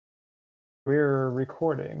We're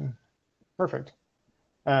recording. Perfect.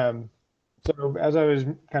 So as I was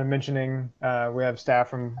kind of mentioning, we have staff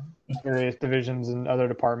from various divisions and other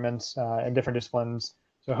departments and different disciplines.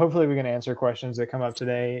 So hopefully we can answer questions that come up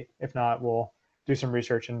today. If not, we'll do some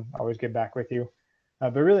research and always get back with you.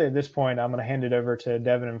 But really at this point, I'm going to hand it over to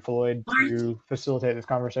Devin and Floyd to facilitate this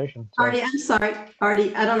conversation. So, Artie, I'm sorry.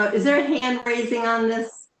 Artie, I don't know. Is there a hand raising on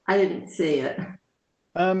this? I didn't see it.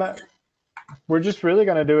 We're just really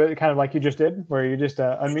going to do it kind of like you just did, where you just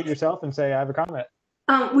unmute yourself and say, I have a comment.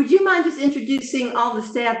 Would you mind just introducing all the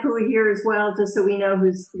staff who are here as well, just so we know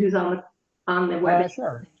who's on the webinar?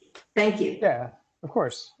 Sure. Thank you. Yeah, of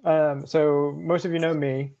course. So most of you know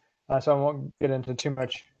me, so I won't get into too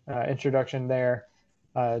much introduction there.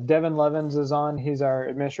 Devin Levins is on. He's our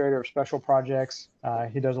administrator of special projects.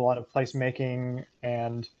 He does a lot of placemaking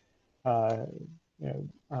and kind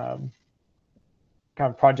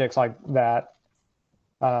of projects like that.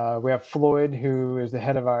 We have Floyd, who is the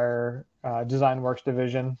head of our Design Works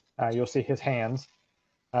division. You'll see his hands,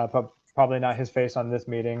 but probably not his face on this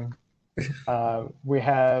meeting. We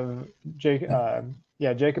have Jacob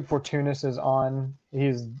Fortunis is on.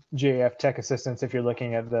 He's GAF Tech Assistance if you're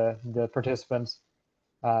looking at the participants.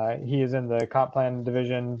 He is in the comp plan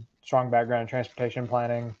division, strong background in transportation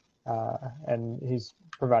planning, and he's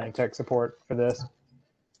providing tech support for this.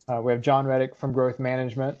 We have John Reddick from Growth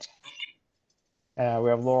Management. We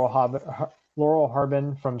have Laurel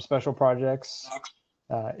Harbin from Special Projects.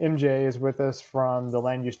 MJ is with us from the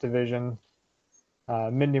Land Use Division.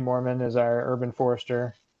 Mindy Mormon is our Urban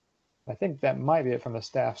Forester. I think that might be it from a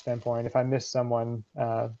staff standpoint. If I missed someone,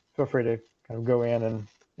 feel free to kind of go in and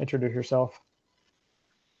introduce yourself.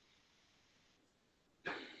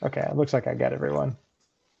 Okay, it looks like I got everyone.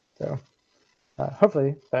 So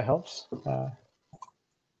hopefully that helps.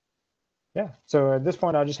 Yeah, so at this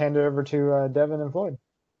point, I'll just hand it over to Devin and Floyd.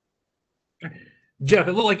 Jeff,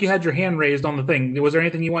 it looked like you had your hand raised on the thing. Was there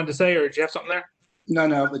anything you wanted to say, or did you have something there?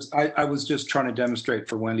 No, I was just trying to demonstrate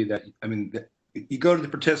for Wendy that, I mean, you go to the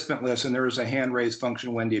participant list and there is a hand raise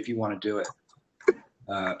function, Wendy, if you want to do it.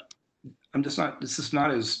 This is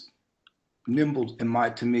not as nimble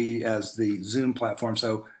to me as the Zoom platform.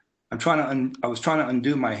 So I was trying to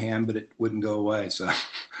undo my hand, but it wouldn't go away. So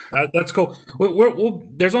that's cool.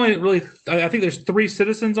 There's only really, I think there's 3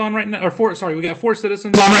 citizens on right now, or 4. Sorry, we got 4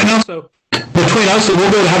 citizens on right now. So between us, we'll be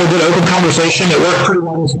able to have a good open conversation. It worked pretty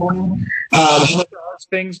well this morning.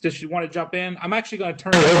 Things, does you want to jump in? I'm actually going to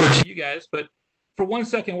turn it over to you guys, but for 1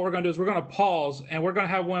 second, what we're going to do is we're going to pause and we're going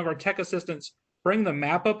to have one of our tech assistants bring the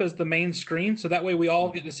map up as the main screen. So that way we all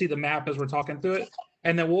get to see the map as we're talking through it.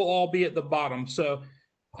 And then we'll all be at the bottom. So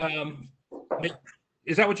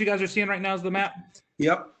is that what you guys are seeing right now is the map?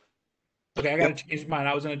 Yep. Okay, I got to change mine.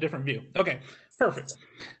 I was in a different view. Okay, perfect.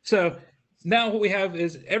 So now what we have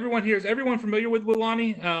is everyone familiar with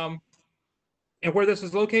Welaunee and where this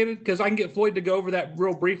is located? Because I can get Floyd to go over that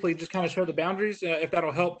real briefly, just kind of show the boundaries, if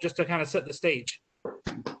that'll help, just to kind of set the stage.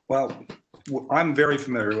 Well, I'm very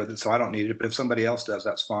familiar with it, so I don't need it. But if somebody else does,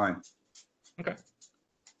 that's fine. Okay.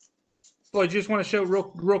 Floyd, you just want to show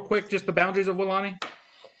real quick just the boundaries of Welaunee?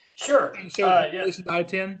 Sure. Yeah. This is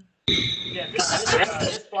I-10. Yeah,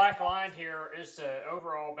 this black line here is the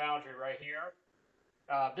overall boundary right here.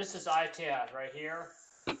 This is I-10 right here.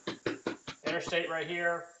 Interstate right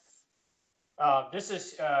here. This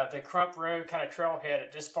is the Crump Road kind of trailhead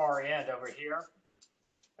at this far end over here.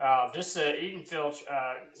 This is the Edenfield,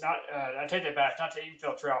 I take that back, not the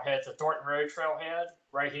Edenfield trailhead, it's the Thornton Road trailhead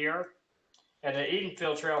right here. And the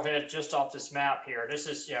Edenfield trailhead just off this map here. This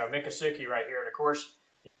is, Miccosukee right here. And of course,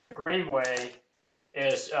 the Greenway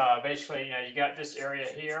is basically, you got this area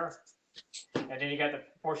here, and then you got the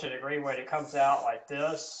portion of the Greenway that comes out like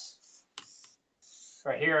this.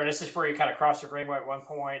 Right here, and this is where you kind of cross the Greenway at one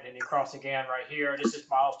point, and you cross again right here. This is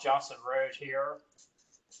Miles Johnson Road here.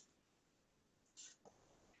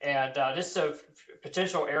 And this is a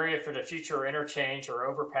potential area for the future interchange or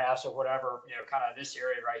overpass or whatever, kind of this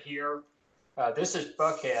area right here. This is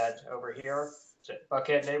Buckhead over here,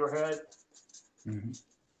 Buckhead neighborhood. Mm-hmm.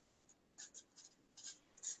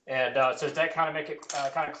 And so that kind of make it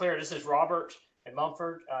kind of clear. This is Robert and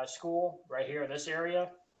Mumford School right here in this area.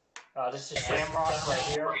 This is Shamrock right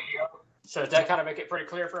here. So does that kind of make it pretty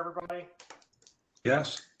clear for everybody?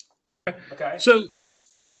 Yes. Okay. So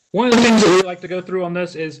one of the things that we like to go through on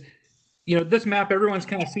this is, this map, everyone's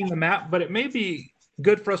kind of seen the map, but it may be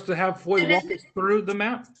good for us to have Floyd walk us through the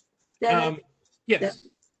map. Yes.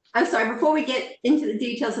 I'm sorry, before we get into the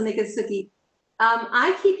details of Miccosukee,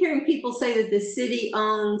 I keep hearing people say that the city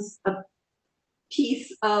owns a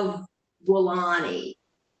piece of Welaunee.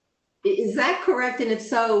 Is that correct? And if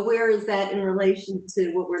so, where is that in relation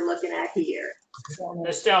to what we're looking at here?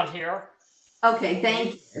 It's down here. Okay,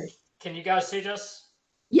 thank you. Can you guys see this?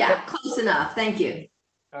 Yeah, close enough. Thank you.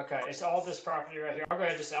 Okay, it's all this property right here. I'm going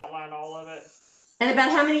to just outline all of it. And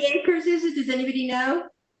about how many acres is it? Does anybody know?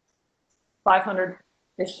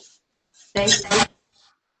 500-ish. Thanks.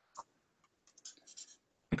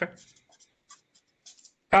 Okay.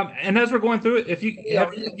 And as we're going through it, if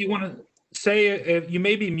you want to say, if you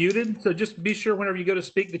may be muted, so just be sure whenever you go to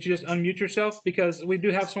speak that you just unmute yourself, because we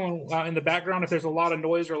do have someone in the background. If there's a lot of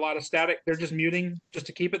noise or a lot of static, they're just muting just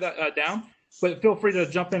to keep it down. But feel free to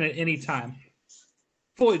jump in at any time.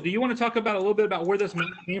 Floyd, do you want to talk about a little bit about where this map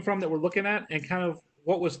came from that we're looking at, and kind of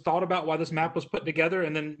what was thought about why this map was put together,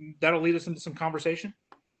 and then that'll lead us into some conversation?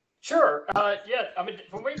 Sure. Yeah. I mean,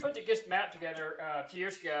 when we put this map together a few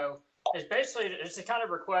years ago, it's the kind of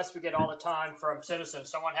request we get all the time from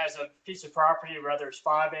citizens. Someone has a piece of property, whether it's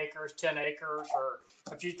 5 acres, 10 acres, or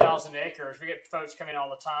a few thousand acres. We get folks coming all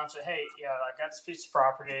the time say, hey, I got this piece of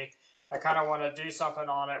property. I kind of want to do something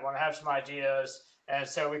on it, want to have some ideas. And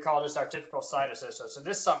so we call this our typical site assessment. So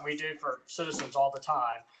this is something we do for citizens all the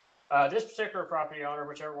time. This particular property owner,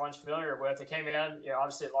 which everyone's familiar with, it came in,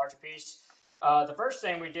 obviously a larger piece. The first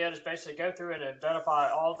thing we did is basically go through and identify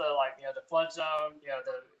all the, the flood zone,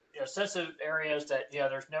 the sensitive areas that,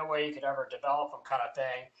 there's no way you could ever develop them kind of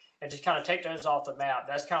thing, and just kind of take those off the map.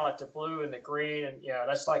 That's kind of like the blue and the green, and,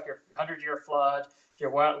 that's like your 100-year flood,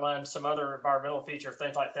 your wetlands, some other environmental feature,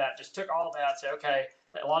 things like that. Just took all that, said, okay,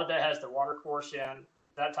 a lot of that has the water course in,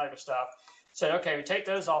 that type of stuff. Said, okay, we take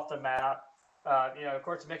those off the map. Of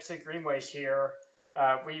course, the Miccosukee Greenway's here.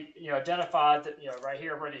 We identified that right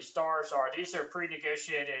here where these stars are. These are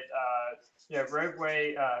pre-negotiated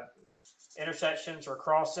roadway intersections or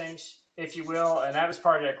crossings, if you will, and that was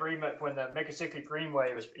part of the agreement when the Miccosukee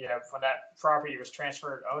Greenway was when that property was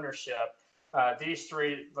transferred ownership. These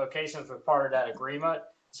 3 locations were part of that agreement,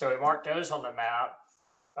 so we marked those on the map.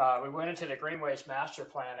 We went into the Greenways Master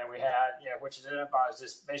Plan that we had, which identifies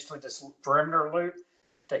this perimeter loop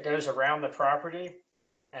that goes around the property.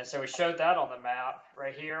 And so we showed that on the map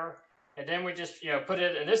right here. And then we just, put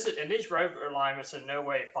it, and these road alignments in no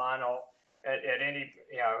way final at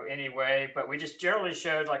any way, but we just generally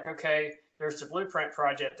showed okay, there's the blueprint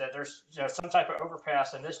project that there's, some type of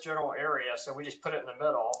overpass in this general area. So we just put it in the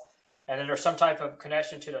middle, and then there's some type of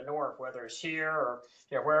connection to the north, whether it's here or,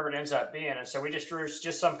 wherever it ends up being. And so we just drew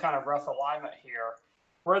just some kind of rough alignment here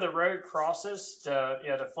where the road crosses the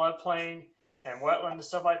floodplain and wetland and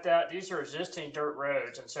stuff like that. These are existing dirt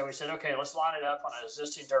roads. And so we said, okay, let's line it up on an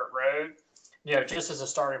existing dirt road, just as a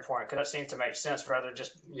starting point, because that seemed to make sense rather than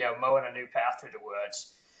just, mowing a new path through the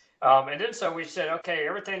woods. And then so we said, okay,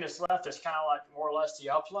 everything that's left is kind of like more or less the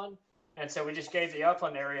upland. And so we just gave the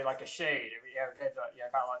upland area like a shade. Kind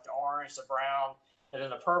of like the orange, the brown, and then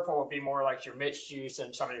the purple would be more like your mixed use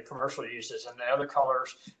and some of your commercial uses. And the other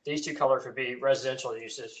colors, these 2 colors would be residential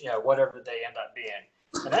uses, whatever they end up being.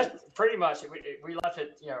 And that's pretty much, we left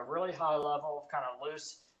it, really high level, kind of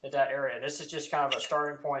loose at that area. This is just kind of a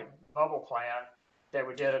starting point bubble plan that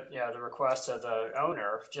we did at, the request of the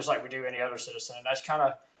owner, just like we do any other citizen. And that's kind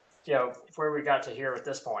of, where we got to here at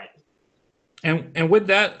this point. And with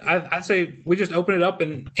that, I'd say we just open it up,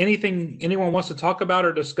 and anything anyone wants to talk about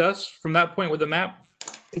or discuss from that point with the map,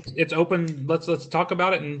 it's open. Let's talk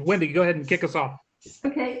about it. And Wendy, go ahead and kick us off.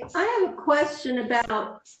 Okay, I have a question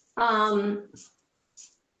about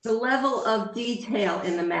the level of detail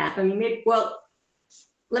in the map. I mean,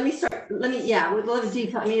 let me start. With a level of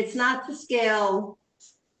detail. I mean, it's not to scale.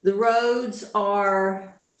 The roads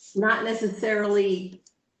are not necessarily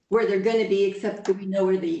where they're going to be, except that we know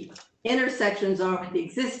where the intersections are with the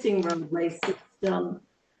existing roadway system.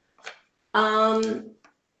 I'm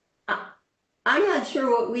not sure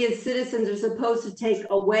what we as citizens are supposed to take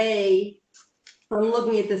away from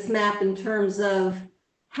looking at this map in terms of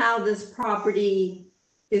how this property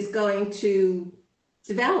is going to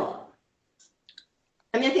develop.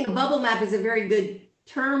 I mean, I think a bubble map is a very good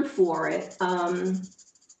term for it. But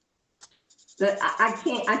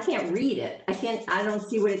I can't read it. I don't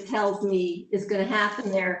see what it tells me is going to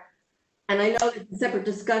happen there. And I know there's a separate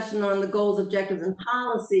discussion on the goals, objectives, and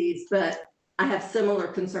policies, but I have similar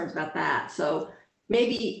concerns about that. So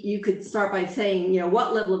maybe you could start by saying,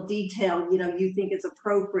 what level of detail, you think is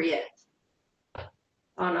appropriate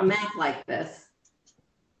on a map like this,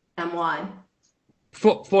 and why?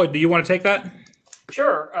 Floyd, do you want to take that?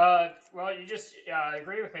 Sure. Well, you just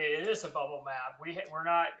agree with me. It is a bubble map. We're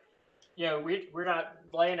not, we're not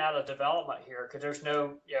laying out a development here because there's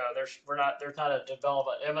no, there's not a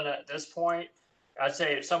development imminent at this point. I'd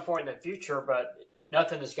say at some point in the future, but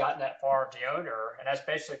nothing has gotten that far of the owner, and that's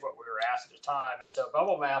basically what we were asked at the time. So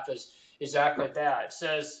bubble map is exactly that. It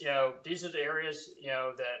says, these are the areas,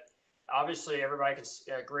 that obviously everybody can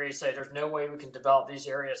agree, say there's no way we can develop these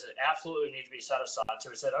areas that absolutely need to be set aside. So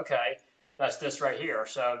we said, okay, that's this right here.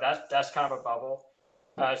 So that's kind of a bubble.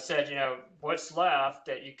 Said, what's left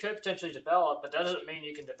that you could potentially develop, but that doesn't mean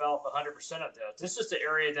you can develop 100% of this. This is the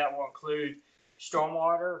area that will include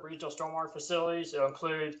stormwater, regional stormwater facilities.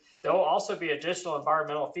 There'll also be additional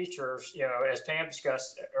environmental features, as Pam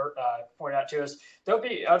discussed or pointed out to us. There'll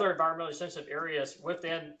be other environmentally sensitive areas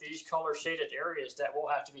within these color shaded areas that will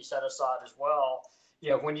have to be set aside as well,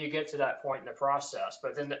 when you get to that point in the process.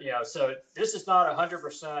 But then, so this is not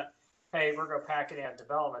 100%, hey, we're going to pack it in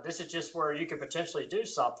development. This is just where you could potentially do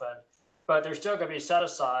something, but they're still going to be set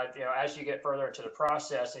aside, as you get further into the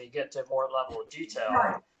process and you get to more level of detail.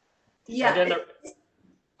 Right. Yeah. And then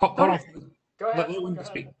Hold on. Go ahead. Let Linda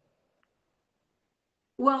speak.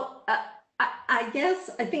 Well, I guess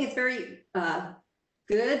I think it's very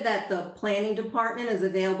good that the planning department is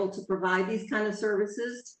available to provide these kind of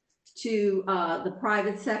services to the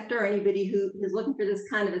private sector, anybody who is looking for this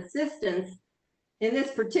kind of assistance. In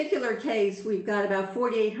this particular case, we've got about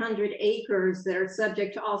 4,800 acres that are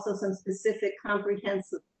subject to also some specific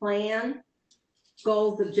comprehensive plan,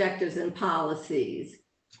 goals, objectives, and policies.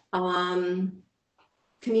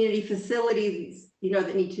 Community facilities,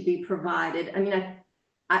 that need to be provided. I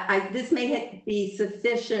mean, this may be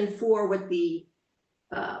sufficient for what the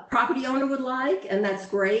property owner would like, and that's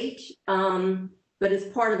great. But as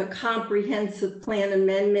part of a comprehensive plan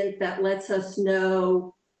amendment that lets us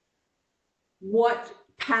know what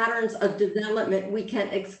patterns of development we can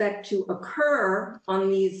expect to occur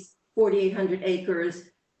on these 4,800 acres,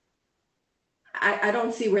 I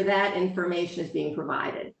don't see where that information is being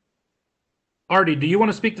provided. Artie, do you want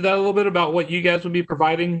to speak to that a little bit about what you guys would be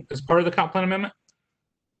providing as part of the comp plan amendment?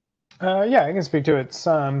 Yeah, I can speak to it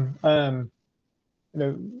some. Kind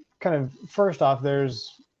of first off,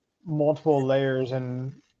 there's multiple layers,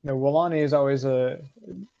 and Welaunee is always kind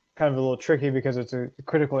of a little tricky because it's a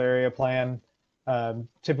critical area plan.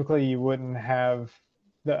 Typically, you wouldn't have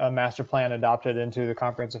a master plan adopted into the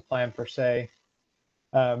comprehensive plan per se.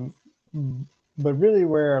 But really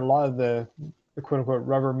where a lot of the quote unquote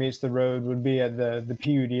rubber meets the road would be at the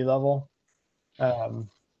PUD level.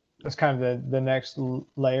 That's kind of the next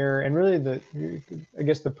layer. And really I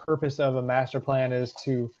guess the purpose of a master plan is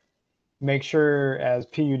to make sure as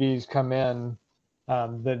PUDs come in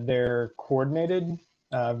that they're coordinated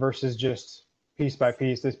versus just piece by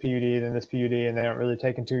piece, this PUD, then this PUD, and they don't really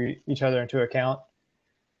take each other into account.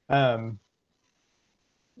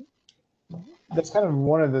 That's kind of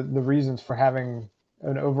one of the reasons for having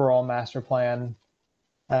an overall master plan.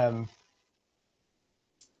 The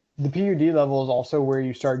PUD level is also where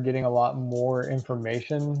you start getting a lot more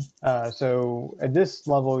information. So at this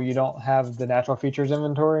level, you don't have the natural features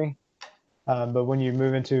inventory. But when you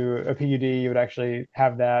move into a PUD, you would actually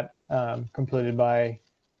have that completed by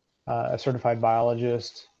a certified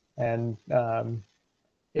biologist. And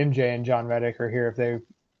MJ and John Reddick are here if they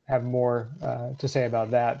have more to say about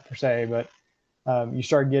that per se. But you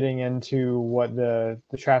start getting into what the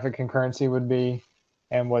traffic concurrency would be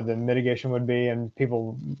and what the mitigation would be, and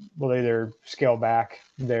people will either scale back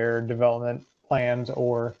their development plans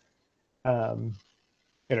or you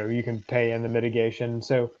can pay in the mitigation.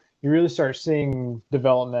 So you really start seeing the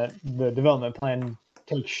development plan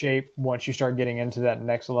take shape once you start getting into that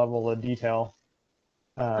next level of detail.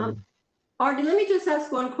 Artie, let me just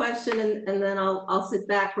ask one question, and then I'll sit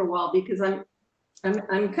back for a while, because I'm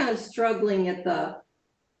kind of struggling at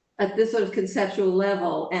this sort of conceptual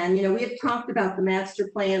level. And, we have talked about the master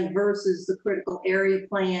plan versus the critical area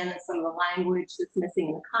plan and some of the language that's missing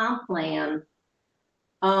in the comp plan.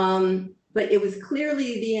 But it was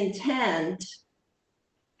clearly the intent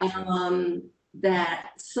that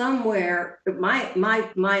somewhere, my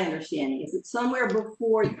understanding is that somewhere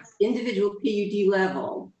before individual PUD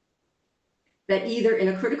level, that either in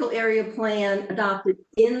a critical area plan adopted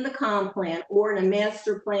in the comp plan or in a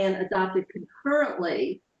master plan adopted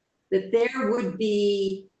concurrently, that there would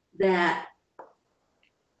be that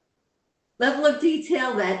level of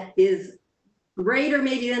detail that is greater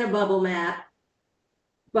maybe than a bubble map,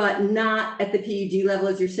 but not at the PUD level,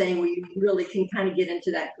 as you're saying, where you really can kind of get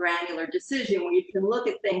into that granular decision, where you can look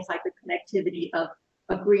at things like the connectivity of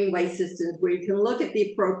greenway systems, where you can look at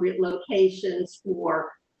the appropriate locations for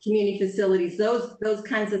community facilities, those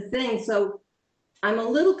kinds of things. So I'm a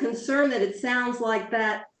little concerned that it sounds like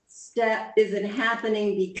that step isn't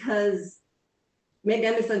happening because, maybe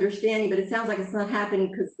I'm misunderstanding, but it sounds like it's not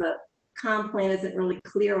happening because the comp plan isn't really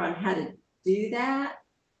clear on how to do that.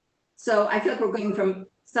 So I feel like we're going from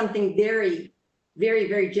something very, very,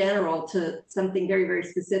 very general to something very, very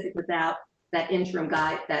specific without that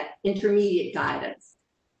intermediate guidance.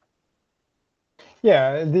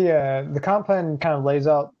 Yeah, the comp plan kind of lays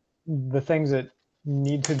out the things that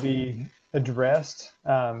need to be addressed.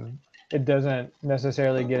 It doesn't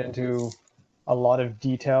necessarily get into a lot of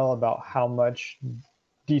detail about how much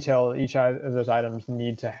detail each of those items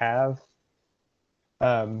need to have.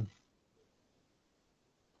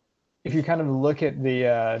 If you kind of look at the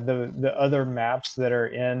other maps that are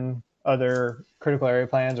in other critical area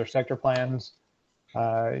plans or sector plans,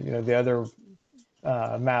 the other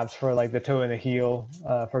maps for like the toe and the heel,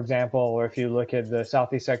 for example, or if you look at the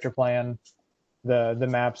Southeast Sector Plan, the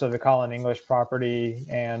maps of the Collin English property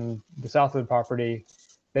and the Southwood property,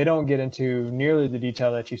 they don't get into nearly the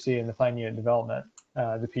detail that you see in the plan unit development,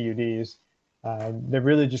 the PUDs. They're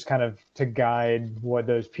really just kind of to guide what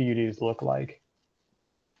those PUDs look like.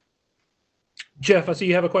 Jeff, I see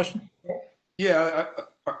you have a question. Yeah,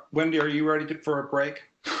 Wendy, are you ready for a break?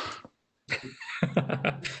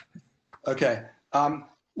 Okay.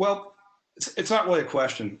 Well, it's not really a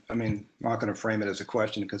question. I mean, I'm not going to frame it as a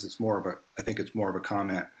question because it's more of a, I think it's more of a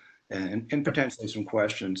comment and potentially some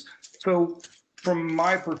questions. So from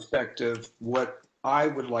my perspective, what I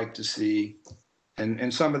would like to see,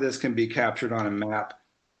 and some of this can be captured on a map,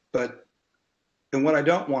 and what I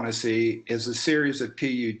don't want to see is a series of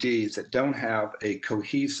PUDs that don't have a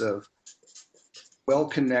cohesive,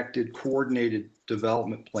 well-connected, coordinated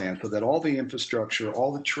development plan so that all the infrastructure,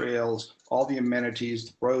 all the trails, all the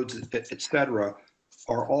amenities, roads, et cetera,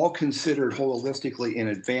 are all considered holistically in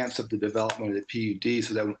advance of the development of the PUD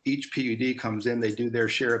so that when each PUD comes in, they do their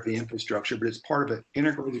share of the infrastructure, but it's part of an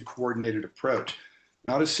integrated, coordinated approach,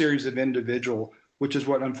 not a series of individual, which is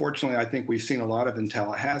what unfortunately I think we've seen a lot of in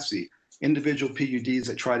Tallahassee, individual PUDs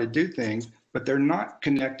that try to do things, but they're not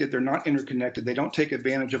connected, they're not interconnected, they don't take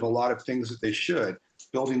advantage of a lot of things that they should,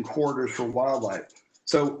 building corridors for wildlife.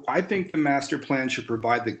 So I think the master plan should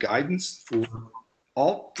provide the guidance for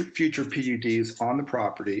all future PUDs on the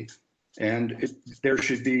property, and there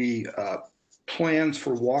should be plans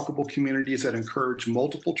for walkable communities that encourage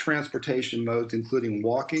multiple transportation modes, including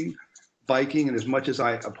walking, biking, and as much as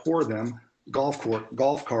I abhor them,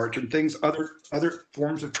 golf carts, and things, other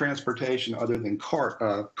forms of transportation other than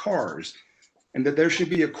cars, and that there should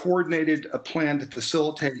be a coordinated plan to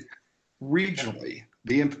facilitate regionally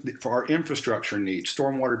for our infrastructure needs,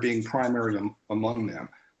 stormwater being primary among them.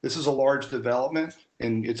 This is a large development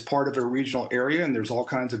and it's part of a regional area, and there's all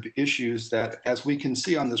kinds of issues that, as we can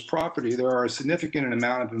see on this property, there are a significant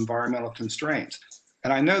amount of environmental constraints.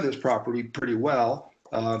 And I know this property pretty well,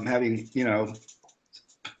 having,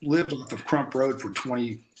 lived off of Crump Road for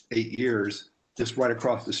 28 years, just right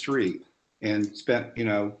across the street, and spent,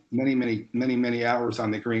 many hours on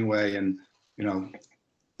the Greenway and,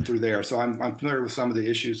 through there. So I'm familiar with some of the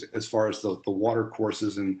issues as far as the water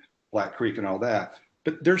courses and Black Creek and all that.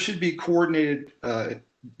 But there should be coordinated,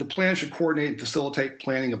 the plan should coordinate and facilitate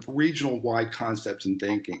planning of regional wide concepts and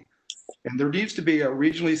thinking. And there needs to be a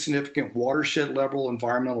regionally significant watershed level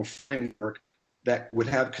environmental framework that would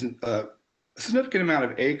have a significant amount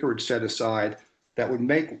of acreage set aside that would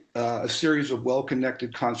make a series of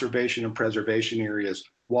well-connected conservation and preservation areas,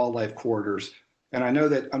 wildlife corridors. And I know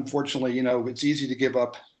that unfortunately, it's easy to give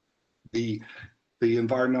up the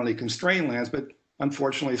environmentally constrained lands, but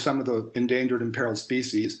unfortunately, some of the endangered and imperiled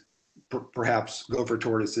species, perhaps gopher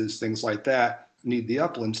tortoises, things like that, need the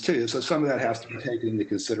uplands too. So some of that has to be taken into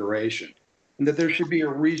consideration. And that there should be a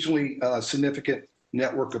regionally significant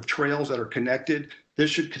network of trails that are connected. This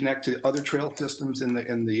should connect to other trail systems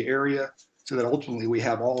in the area so that ultimately we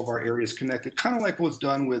have all of our areas connected, kind of like what's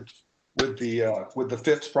done with the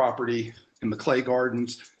Phipps property in the Clay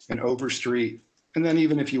Gardens and Overstreet. And then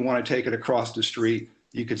even if you want to take it across the street,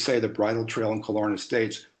 you could say the Bridle Trail in Killearn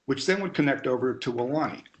Estates, which then would connect over to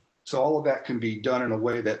Welaunee. So all of that can be done in a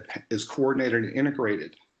way that is coordinated and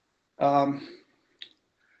integrated. I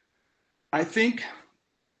think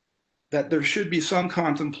that there should be some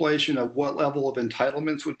contemplation of what level of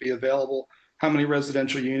entitlements would be available, how many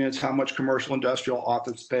residential units, how much commercial, industrial,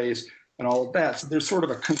 office space, and all of that. So there's sort of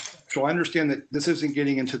a conceptual, I understand that this isn't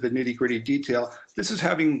getting into the nitty gritty detail. This is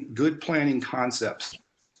having good planning concepts,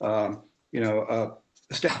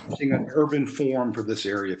 establishing an urban form for this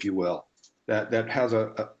area, if you will, that has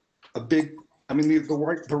a big,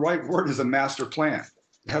 the right word is a master plan.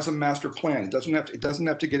 It has a master plan. It doesn't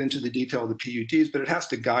have to get into the detail of the PUDs, but it has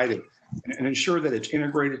to guide it and ensure that it's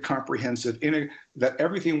integrated, comprehensive, that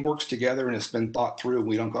everything works together and it's been thought through.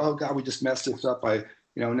 We don't go, oh God, we just messed this up by,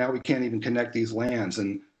 now we can't even connect these lands.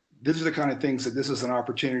 And these are the kind of things that this is an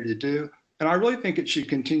opportunity to do. And I really think it should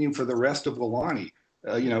continue for the rest of Welaunee,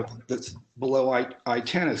 that's below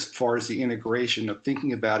I-10 as far as the integration of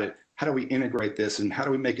thinking about it. How do we integrate this and how do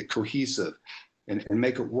we make it cohesive and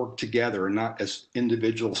make it work together and not as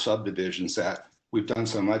individual subdivisions that we've done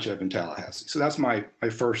so much of in Tallahassee? So that's my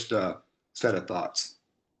first set of thoughts.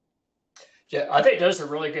 Yeah, I think those are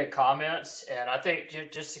really good comments. And I think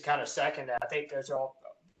just to kind of second that, I think those are all,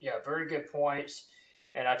 very good points.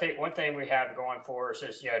 And I think one thing we have going for us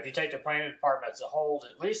is, if you take the planning department as a whole,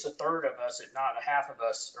 at least a third of us, if not a half of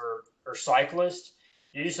us, are cyclists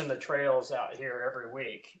using the trails out here every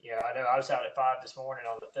week. I know I was out at 5 this morning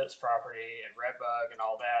on the Phipps property and Redbug and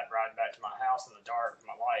all that, riding back to my house in the dark with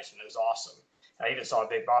my lights, and it was awesome. I even saw a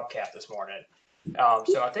big bobcat this morning.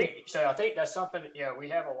 So I think that's something, we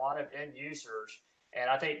have a lot of end users, and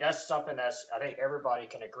I think that's something I think everybody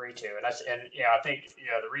can agree to. And I think,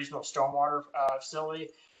 the regional stormwater facility,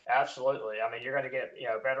 absolutely. I mean, you're going to get,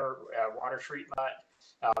 better water treatment,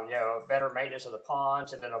 better maintenance of the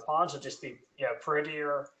ponds, and then the ponds will just be,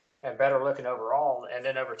 prettier and better looking overall. And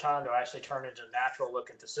then over time, they'll actually turn into natural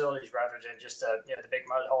looking facilities rather than just the big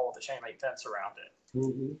mud hole with the chain link fence around it.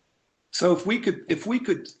 Mm-hmm. So if we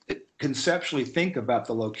could conceptually think about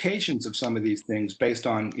the locations of some of these things based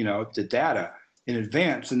on, the data in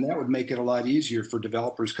advance, and that would make it a lot easier for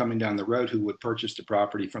developers coming down the road who would purchase the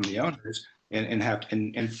property from the owners and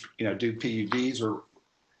do PUDs or,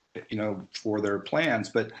 for their plans.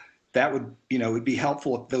 But that would, it would be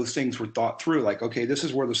helpful if those things were thought through, like, okay, this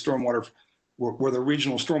is where where the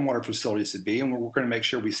regional stormwater facilities would be, and we're going to make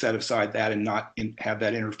sure we set aside that and not have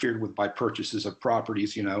that interfered with by purchases of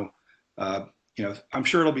properties, I'm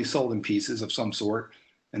sure it'll be sold in pieces of some sort,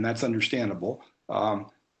 and that's understandable.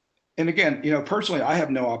 And again, personally, I have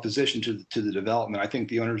no opposition to the development. I think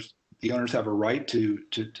the owners have a right to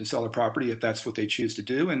sell a property if that's what they choose to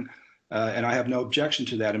do, and I have no objection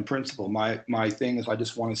to that in principle. My thing is I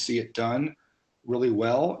just want to see it done really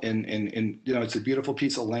well, and it's a beautiful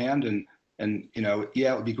piece of land, and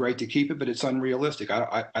it would be great to keep it, but it's unrealistic.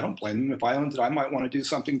 I don't blame them. If I owned it, I might want to do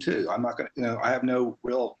something too. I'm not going to, I have no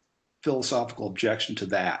real philosophical objection to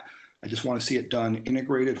that. I just want to see it done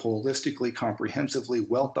integrated, holistically, comprehensively,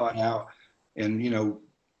 well thought out, and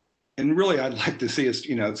really I'd like to see us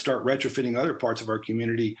start retrofitting other parts of our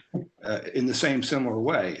community in the similar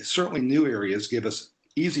way. Certainly new areas give us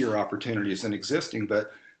easier opportunities than existing,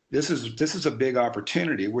 but this is a big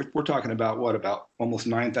opportunity. We're talking about about almost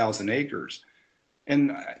 9,000 acres,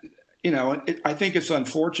 and I think it's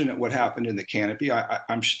unfortunate what happened in the canopy.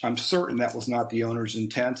 I'm certain that was not the owner's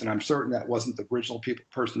intent, and I'm certain that wasn't the original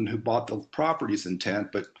person who bought the property's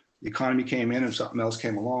intent, but the economy came in and something else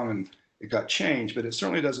came along and it got changed. But it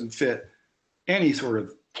certainly doesn't fit any sort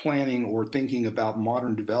of planning or thinking about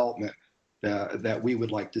modern development that we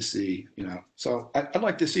would like to see, So I'd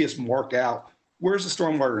like to see us mark out, where's the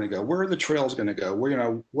stormwater going to go? Where are the trails going to go?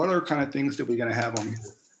 Where, what other kind of things that we're going to have on here?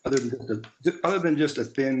 Other than just a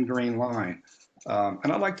thin green line.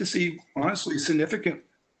 And I'd like to see, honestly, significant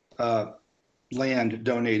land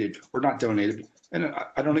donated, or not donated, and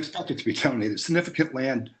I don't expect it to be donated, significant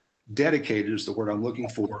land dedicated is the word I'm looking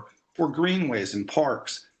for greenways and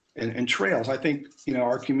parks and trails. I think,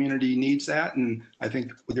 our community needs that, and I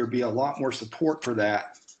think there'd be a lot more support for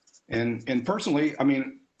that. And personally, I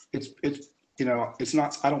mean, it's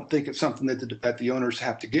not, I don't think it's something that the owners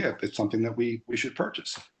have to give. It's something that we should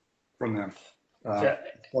purchase from them. But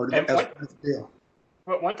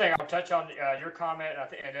one thing I'll touch on your comment,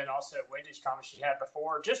 and then also Wendy's comment she had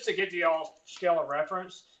before, just to give you all scale of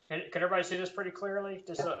reference. Can everybody see this pretty clearly?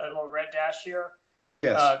 Just a little red dash here.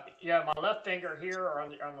 Yes. My left finger here, or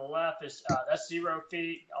on the left is that's 0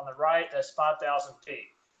 feet. On the right, that's 5,000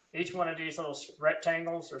 feet. Each one of these little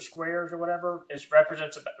rectangles or squares or whatever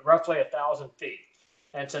represents roughly 1,000 feet.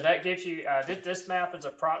 And so that gives you, this map is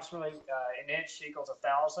approximately an inch equals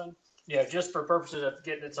 1,000, just for purposes of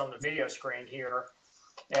getting this on the video screen here.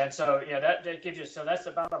 And so, that gives you, so that's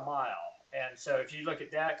about a mile. And so if you look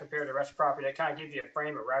at that compared to the rest of the property, that kind of gives you a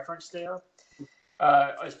frame of reference there.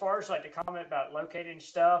 As far as like the comment about locating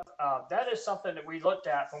stuff, that is something that we looked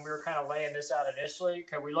at when we were kind of laying this out initially,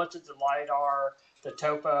 because we looked at the LiDAR, the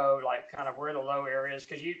topo, like kind of where the low areas,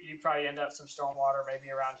 because you probably end up some stormwater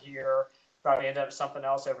maybe around here, probably end up something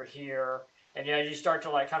else over here. And you start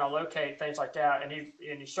to like kind of locate things like that, and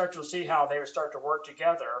you start to see how they would start to work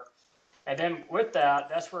together. And then with that,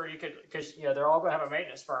 that's where you could, because they're all going to have a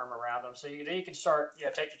maintenance firm around them, so then you can start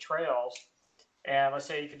take the trails, and let's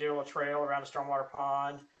say you could do a little trail around a stormwater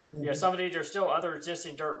pond. Some of these, there's still other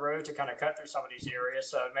existing dirt roads to kind of cut through some of these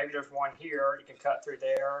areas. So maybe there's one here you can cut through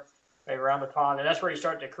there, maybe around the pond, and that's where you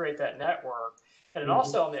start to create that network. And then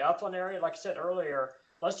also in the upland area, like I said earlier,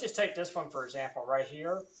 let's just take this one for example, right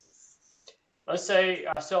here. Let's say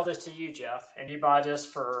I sell this to you, Jeff, and you buy this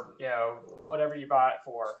for, you know, whatever you buy it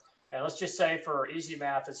for. And let's just say for easy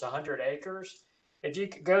math, it's 100 acres. If you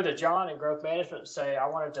could go to John in growth management and say, I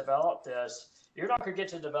want to develop this, you're not going to get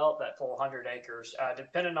to develop that full 100 acres,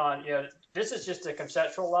 depending on, you know, this is just a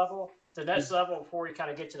conceptual level. The next level before you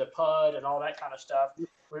kind of get to the PUD and all that kind of stuff,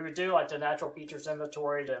 we would do like the natural features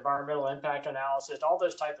inventory, the environmental impact analysis, all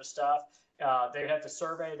those type of stuff. They have to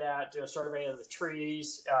survey that, do a survey of the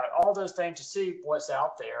trees, all those things to see what's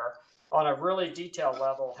out there on a really detailed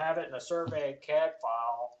level, have it in a survey CAD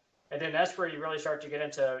file. And then that's where you really start to get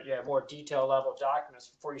into more detailed level documents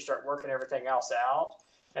before you start working everything else out.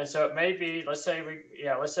 And so it may be, let's say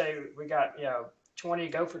we got 20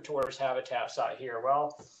 gopher tortoise habitat site here.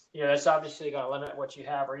 Well, that's obviously going to limit what you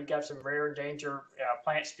have, or you got some rare endangered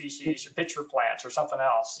plant species or pitcher plants or something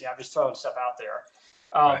else. I'm just throwing stuff out there.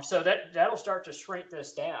 Right. So that'll start to shrink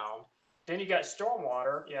this down. Then you got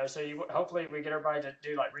stormwater. So hopefully we get everybody to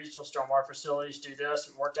do like regional stormwater facilities, do this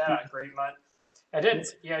and work that out agreement. And then,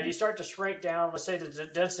 you start to shrink down. Let's say the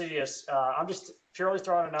density is, I'm just purely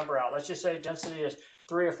throwing a number out. Let's just say density is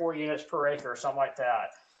 3 or 4 units per acre or something like that.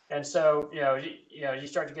 And so, you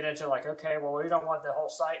start to get into like, okay, well, we don't want the whole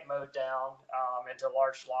site mowed down into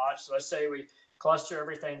large lots. So let's say we cluster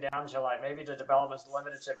everything down to like maybe the development's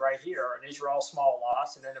limited to right here. And these are all small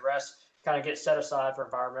lots. And then the rest kind of get set aside for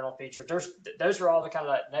environmental features. Those are all the kind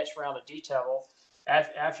of that next round of detail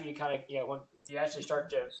after you kind of, when you actually start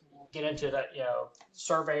to get into that,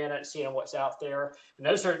 surveying it, seeing what's out there. And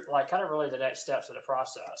those are like kind of really the next steps of the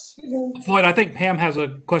process. Floyd, I think Pam has a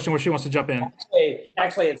question where she wants to jump in.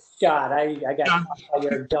 Actually it's Scott. I got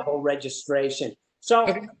your double registration. So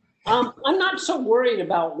I'm not so worried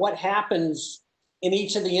about what happens in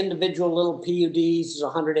each of the individual little PUDs,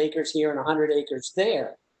 100 acres here and 100 acres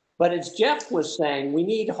there. But as Jeff was saying, we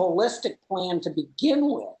need a holistic plan to begin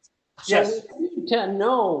with. So Yes. we need to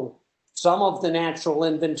know some of the natural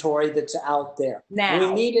inventory that's out there. Now.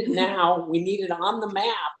 We need it now. We need it on the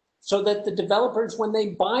map so that the developers, when they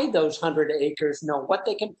buy those 100 acres, know what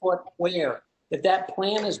they can put where. If that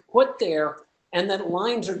plan is put there and that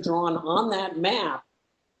lines are drawn on that map,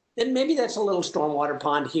 then maybe that's a little stormwater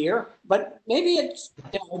pond here, but maybe it's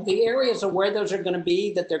the areas of where those are going to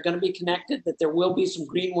be, that they're going to be connected, that there will be some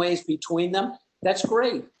greenways between them. That's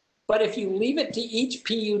great. But if you leave it to each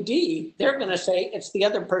PUD, they're going to say it's the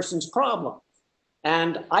other person's problem.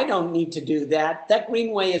 And I don't need to do that. That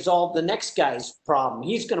greenway is all the next guy's problem.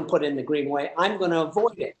 He's going to put in the greenway. I'm going to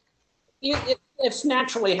avoid it. It's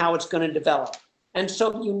naturally how it's going to develop. And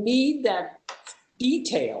so you need that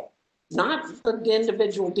detail, not the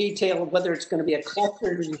individual detail of whether it's going to be a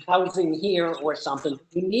clustered housing here or something.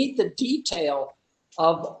 You need the detail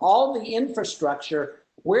of all the infrastructure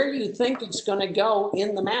where you think it's going to go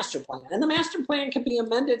in the master plan. And the master plan can be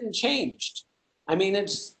amended and changed. I mean,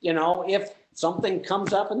 it's, if something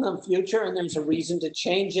comes up in the future and there's a reason to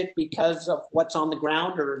change it because of what's on the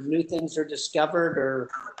ground or new things are discovered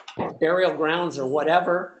or burial grounds or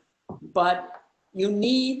whatever, but you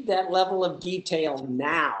need that level of detail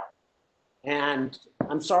now. And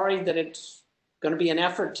I'm sorry that it's going to be an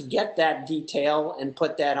effort to get that detail and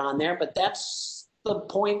put that on there, but that's the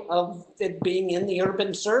point of it being in the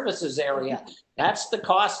urban services area. That's the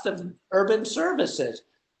cost of urban services,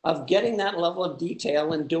 of getting that level of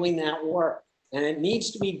detail and doing that work. And it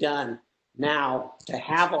needs to be done now to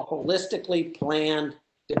have a holistically planned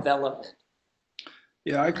development.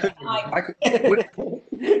 Yeah, I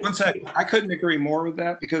couldn't agree more with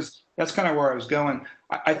that, because that's kind of where I was going.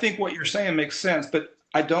 I think what you're saying makes sense, but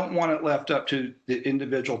I don't want it left up to the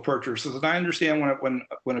individual purchasers. And I understand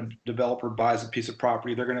when a developer buys a piece of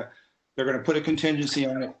property, they're gonna put a contingency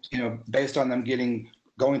on it, based on them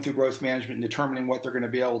going through growth management and determining what they're going to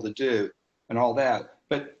be able to do and all that.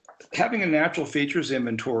 But having a natural features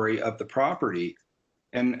inventory of the property,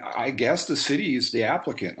 and I guess the city is the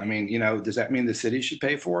applicant. I mean, does that mean the city should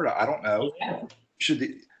pay for it? I don't know. Yeah.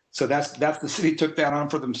 So that's the city took that on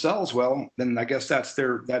for themselves. Well, then I guess that's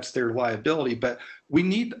their liability. But we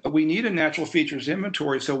need a natural features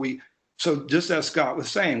inventory. So just as Scott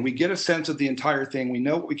was saying, we get a sense of the entire thing. We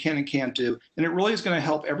know what we can and can't do, and it really is going to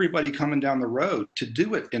help everybody coming down the road to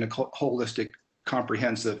do it in a holistic,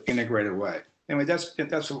 comprehensive, integrated way. Anyway, that's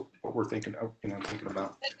what we're thinking of, thinking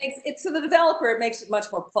about. It's for the developer, it makes it much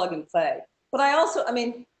more plug and play. But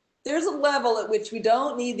there's a level at which we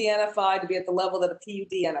don't need the NFI to be at the level that a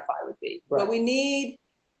PUD NFI would be. Right. But we need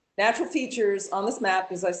natural features on this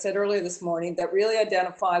map, as I said earlier this morning, that really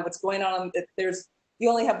identify what's going on. You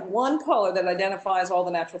only have one color that identifies all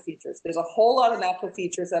the natural features. There's a whole lot of natural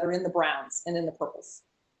features that are in the browns and in the purples.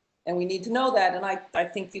 And we need to know that. And I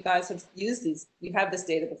think you guys have used these, you have this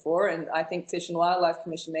data before, and I think Fish and Wildlife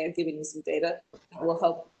Commission may have given you some data that will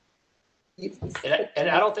help. And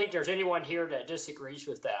I don't think there's anyone here that disagrees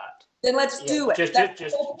with that. Then let's do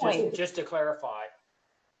it. Just to clarify.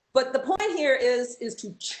 But the point here is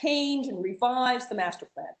to change and revise the master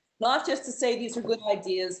plan, not just to say these are good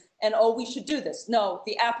ideas and, oh, we should do this. No,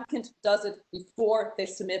 the applicant does it before they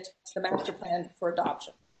submit the master plan for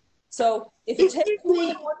adoption. So if you take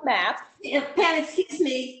one map. Pat, excuse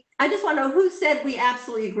me. I just want to know who said we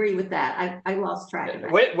absolutely agree with that. I lost track of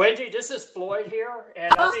that. Wendy, this is Floyd here,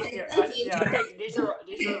 and I think, I think these are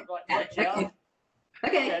what Jeff.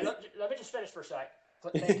 Okay. Let me just finish for a sec.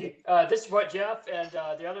 Thank you. This is what Jeff and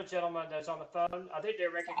the other gentleman that's on the phone, I think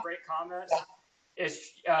they're making great comments.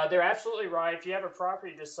 They're absolutely right. If you have a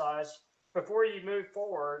property this size, before you move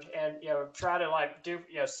forward and try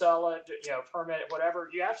to sell it, permit it, whatever,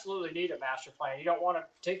 you absolutely need a master plan. You don't want to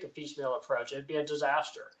take a piecemeal approach. It'd be a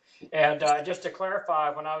disaster. And just to clarify,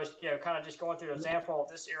 when I was kind of just going through an example of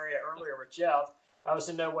this area earlier with Jeff, I was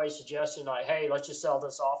in no way suggesting like, hey, let's just sell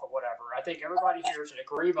this off or whatever. I think everybody here is in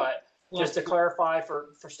agreement. Just to clarify for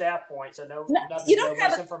staff points, and no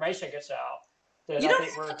misinformation gets out. Then I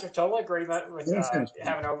think we're in total agreement with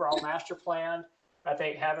having an overall master plan. I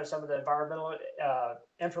think having some of the environmental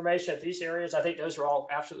information at these areas, I think those are all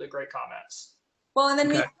absolutely great comments. Well, and then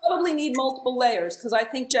we probably need multiple layers, because I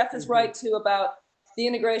think Jeff is right too about the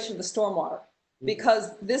integration of the stormwater,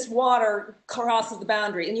 because this water crosses the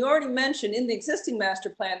boundary. And you already mentioned in the existing master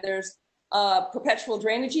plan, there's perpetual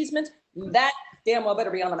drainage easement. That damn well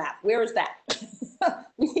better be on the map. Where is that?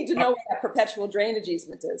 We need to know where that perpetual drainage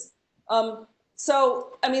easement is.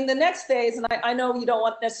 So, I mean, the next phase, and I know you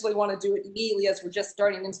don't necessarily want to do it immediately as we're just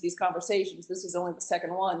starting into these conversations. This is only the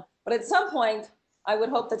second one. But at some point, I would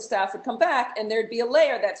hope that staff would come back and there'd be a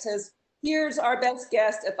layer that says, here's our best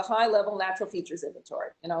guess at the high level natural features inventory,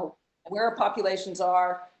 where our populations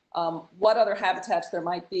are, what other habitats there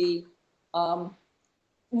might be,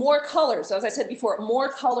 more colors. As I said before, more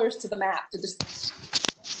colors to the map.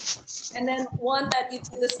 And then one that you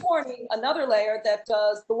did this morning, another layer that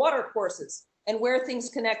does the water courses and where things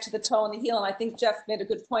connect to the toe and the heel. And I think Jeff made a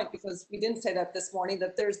good point, because we didn't say that this morning,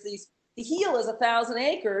 that there's the heel is 1,000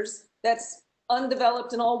 acres that's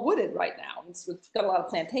undeveloped and all wooded right now. It's got a lot of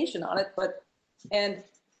plantation on it, and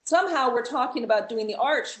somehow we're talking about doing the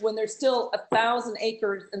arch when there's still 1,000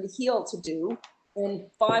 acres in the heel to do and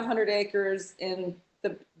 500 acres in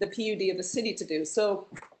the PUD of the city to do. So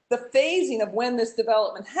the phasing of when this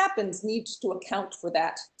development happens needs to account for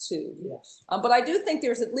that too. Yes. But I do think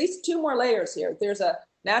there's at least two more layers here. There's a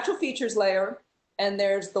natural features layer, and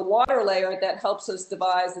there's the water layer that helps us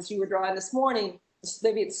devise, as you were drawing this morning,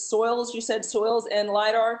 maybe it's soils, you said soils and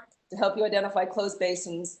LIDAR to help you identify closed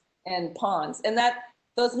basins and ponds. And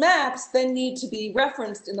those maps then need to be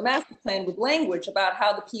referenced in the master plan with language about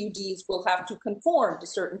how the PUDs will have to conform to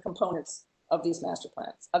certain components of these master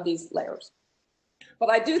plans, of these layers.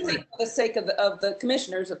 But I do think, for the sake of the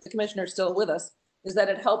commissioners, if the commissioner's still with us, is that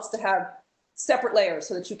it helps to have separate layers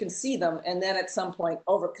so that you can see them, and then at some point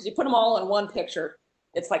because you put them all in one picture,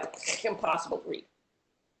 it's like impossible to read.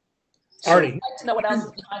 So Artie, I'd like to know what else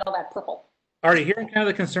is behind all that purple. Artie, hearing kind of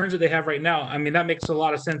the concerns that they have right now, I mean, that makes a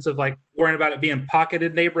lot of sense of like worrying about it being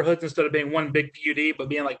pocketed neighborhoods instead of being one big PUD, but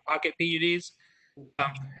being like pocket PUDs.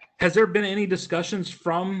 Has there been any discussions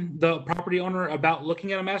from the property owner about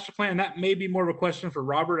looking at a master plan? That may be more of a question for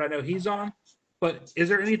Robert. I know he's on, but is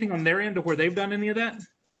there anything on their end of where they've done any of that?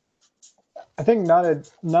 I think not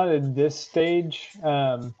at this stage.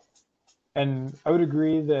 And I would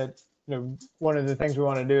agree that one of the things we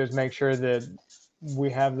want to do is make sure that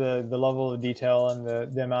we have the level of detail and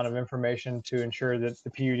the amount of information to ensure that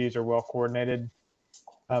the PUDs are well coordinated.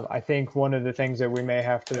 I think one of the things that we may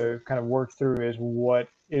have to kind of work through is what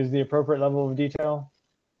is the appropriate level of detail.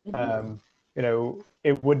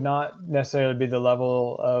 It would not necessarily be the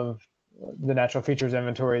level of the natural features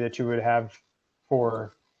inventory that you would have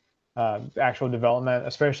for actual development,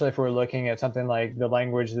 especially if we're looking at something like the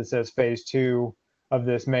language that says phase 2 of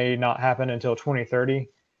this may not happen until 2030.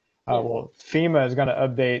 Well, FEMA is going to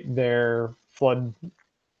update their flood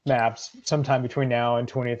maps sometime between now and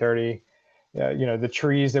 2030. The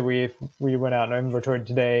trees that we went out and inventoried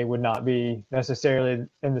today would not be necessarily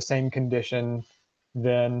in the same condition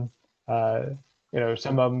then.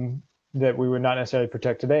 Some of them that we would not necessarily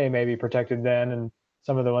protect today may be protected then, and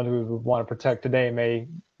some of the ones we would want to protect today may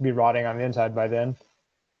be rotting on the inside by then.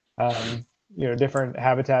 Different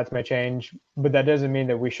habitats may change, but that doesn't mean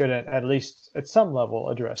that we shouldn't at least at some level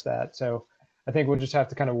address that. So I think we'll just have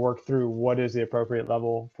to kind of work through what is the appropriate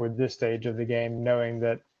level for this stage of the game, knowing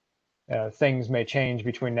that things may change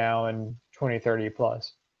between now and 2030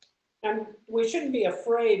 plus. And we shouldn't be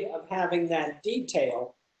afraid of having that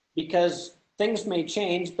detail because things may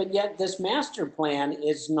change, but yet this master plan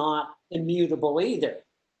is not immutable either.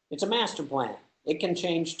 It's a master plan. It can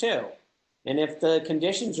change too. And if the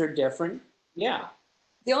conditions are different, yeah.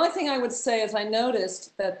 The only thing I would say is I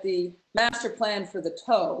noticed that the master plan for the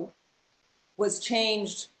tow was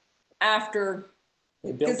changed after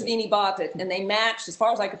Pizzavini bought it, and they matched, as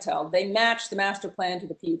far as I could tell, they matched the master plan to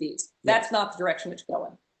the PUDs. That's not the direction it's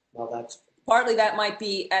going. Well, that's Partly that might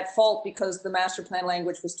be at fault because the master plan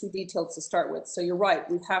language was too detailed to start with. So you're right,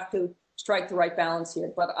 we have to strike the right balance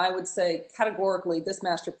here. But I would say categorically, this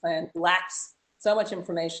master plan lacks so much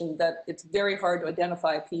information that it's very hard to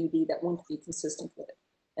identify a PUD that won't be consistent with it.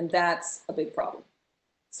 And that's a big problem.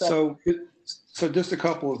 So just a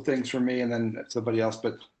couple of things for me and then somebody else.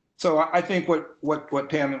 But so I think what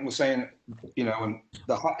Pam was saying, you know,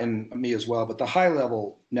 and me as well, but the high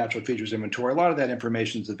level natural features inventory, a lot of that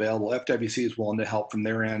information is available. FWC is willing to help from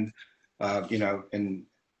their end, you know, and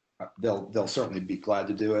they'll certainly be glad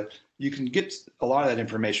to do it. You can get a lot of that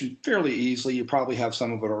information fairly easily. You probably have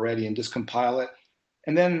some of it already and just compile it.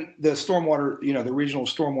 And then the stormwater, you know, the regional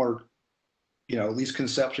stormwater, you know, at least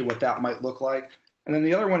conceptually what that might look like. And then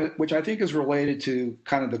the other one, which I think is related to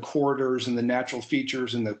kind of the corridors and the natural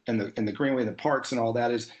features and the greenway and the parks and all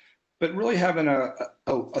that is, but really having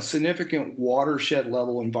a significant watershed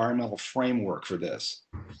level environmental framework for this,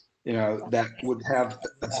 you know, that would have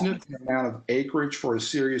a significant amount of acreage for a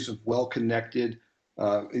series of well-connected,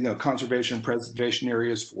 you know, conservation and preservation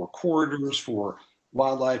areas for corridors, for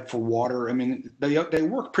wildlife, for water. I mean, they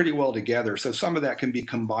work pretty well together. So some of that can be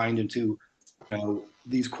combined into, you know,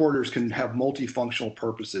 these corridors can have multifunctional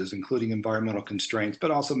purposes, including environmental constraints, but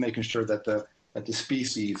also making sure that the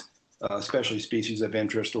species, especially species of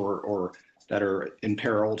interest or that are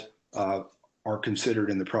imperiled, are considered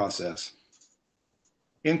in the process.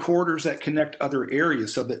 In corridors that connect other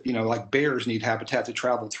areas, so that, you know, like bears need habitat to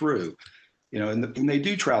travel through, you know, and they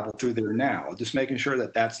do travel through there now. Just making sure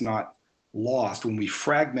that that's not lost when we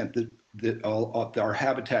fragment our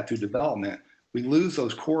habitat through development. We lose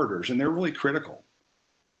those corridors, and they're really critical.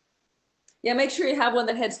 yeah, make sure you have one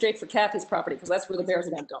that heads straight for Kathy's property because that's where the bears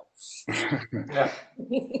are going to go. Yeah.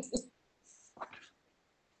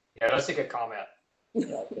 Yeah, that's a good comment.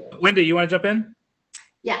 Wendy, you want to jump in?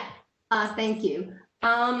 Yeah, thank you.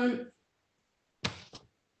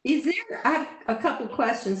 Is there, I have a couple of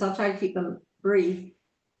questions. I'll try to keep them brief.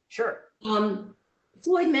 Sure.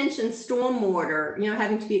 Floyd mentioned stormwater, you know,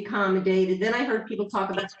 having to be accommodated. Then I heard people talk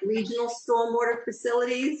about regional stormwater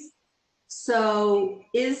facilities. So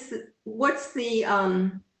what's the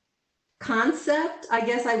concept, I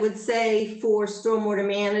guess I would say, for stormwater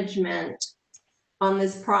management on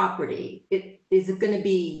this property? Is it going to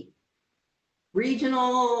be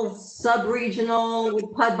regional, sub-regional,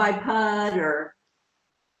 with PUD by PUD, or?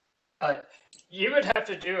 You would have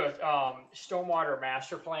to do a stormwater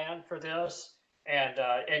master plan for this. And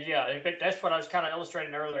yeah, that's what I was kind of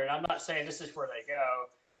illustrating earlier. And I'm not saying this is where they go.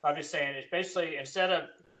 I'm just saying it's basically, instead of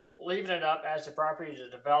leaving it up as the property to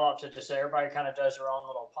develop, to just say everybody kind of does their own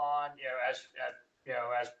little pond, you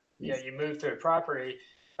know, as you move through the property.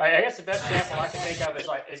 I guess the best example I can think of is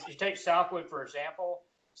like, if you take Southwood, for example.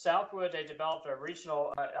 Southwood, they developed a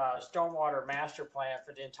regional stormwater master plan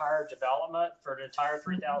for the entire development, for the entire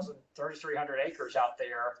 3,300 acres out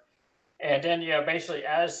there. And then, you know, basically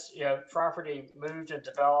as, you know, property moved and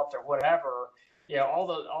developed or whatever, you know,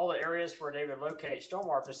 all the areas where they would locate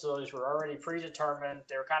stormwater facilities were already predetermined.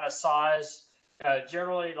 They were kind of sized,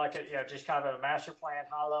 generally like a, you know, just kind of a master plan,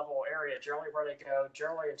 high level area, generally where they go,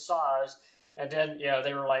 generally in size. And then, you know,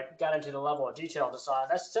 they were like, got into the level of detail design.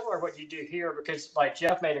 That's similar to what you do here, because like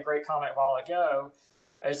Jeff made a great comment a while ago.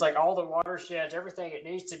 It's like all the watersheds, everything, it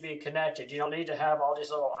needs to be connected. You don't need to have all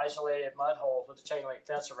these little isolated mud holes with a chain link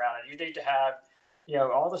fence around it. You need to have, you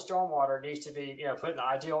know, all the stormwater needs to be, you know, put in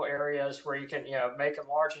ideal areas where you can, you know, make them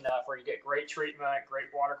large enough where you get great treatment,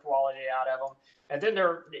 great water quality out of them. And then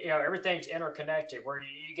they're, you know, everything's interconnected where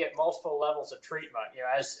you get multiple levels of treatment, you know,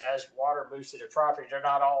 as water moves through the property. They're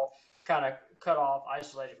not all kind of cut off,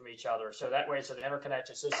 isolated from each other. So that way it's an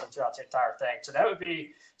interconnected system throughout the entire thing. So that would be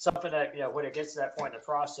something that, you know, when it gets to that point in the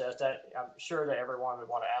process, that I'm sure that everyone would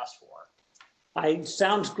want to ask for.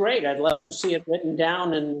 Sounds great. I'd love to see it written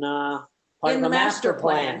down in part of the master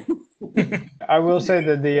plan. I will say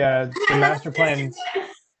that the master plan,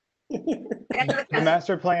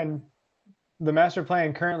 the master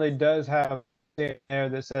plan currently does have in there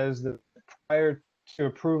that says that prior to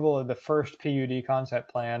approval of the first PUD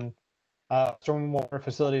concept plan, Stormwater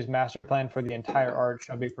facilities master plan for the entire arch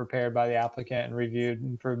shall be prepared by the applicant and reviewed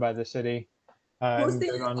and approved by the city. Who's And the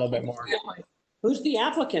goes on a little bit more. Who's the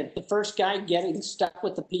applicant? The first guy getting stuck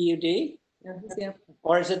with the PUD? Yeah, who's the applicant?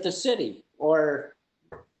 Or is it the city? Or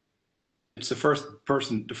It's the first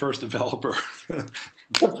person, the first developer.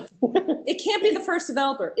 It can't be the first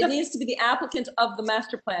developer. It needs to be the applicant of the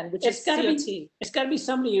master plan, which is It's gotta be- COT. it's got to be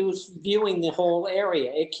somebody who's viewing the whole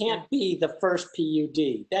area. It can't be the first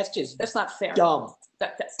PUD. That's just That's not fair. dumb.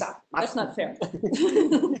 Stop. That's not fair.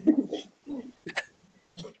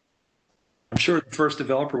 I'm sure the first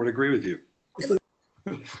developer would agree with you.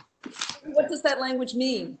 What does that language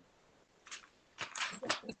mean?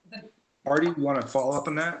 Artie, you want to follow up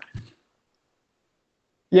on that?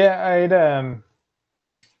 Yeah, I'd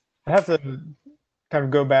have to kind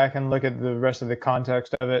of go back and look at the rest of the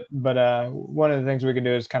context of it. But one of the things we can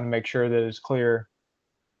do is kind of make sure that it's clear,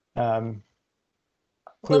 who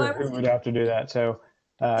would have to do that. So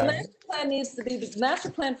The master plan needs to be, the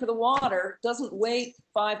master plan for the water doesn't wait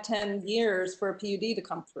 5-10 years for a PUD to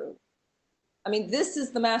come through. I mean, this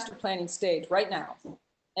is the master planning stage right now.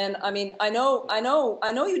 And I mean, I know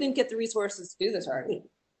you didn't get the resources to do this already,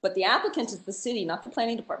 but the applicant is the city, not the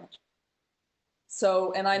planning department.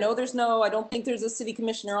 So, and I know I don't think there's a city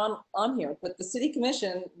commissioner on here, but the city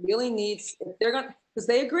commission really needs, if they're going, because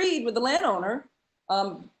they agreed with the landowner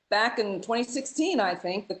back in 2016, I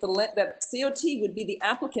think, that that COT would be the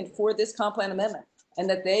applicant for this comp plan amendment and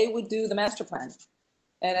that they would do the master plan.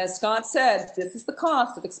 And as Scott said, this is the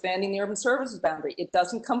cost of expanding the urban services boundary. It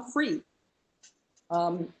doesn't come free.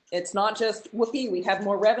 It's not just, whoopee, we have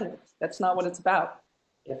more revenue. That's not what it's about.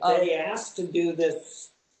 If they asked to do this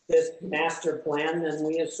master plan, then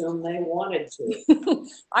we assume they wanted to.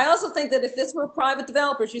 I also think that if this were private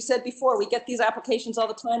developers, you said before, we get these applications all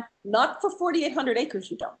the time, not for 4,800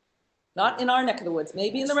 acres, you don't. Not in our neck of the woods,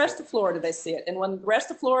 maybe in the rest of Florida they see it. And when the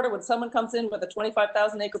rest of Florida, when someone comes in with a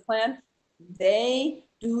 25,000 acre plan, they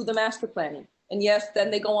do the master planning. And yes,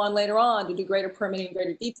 then they go on later on to do greater permitting,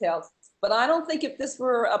 greater details. But I don't think if this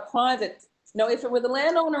were a private, if it were the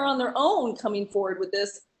landowner on their own coming forward with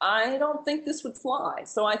this, I don't think this would fly.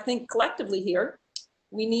 So I think collectively here,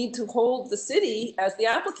 we need to hold the city as the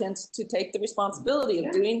applicant to take the responsibility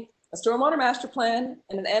of doing a stormwater master plan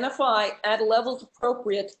and an NFI at levels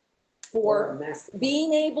appropriate for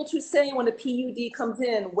being able to say when a PUD comes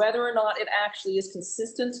in, whether or not it actually is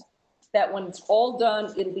consistent, that when it's all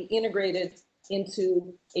done, it'll be integrated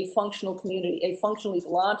into a functional community, a functionally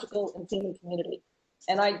ecological and human community.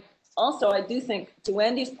 And I do think, to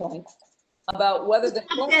Wendy's point, about whether the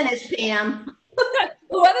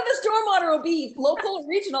stormwater will be local or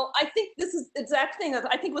regional, I think this is the exact thing that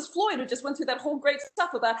I think was Floyd who just went through that whole great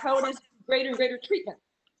stuff about how it is greater and greater treatment.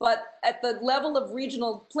 But at the level of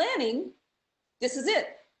regional planning, this is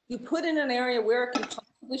it. You put in an area where it can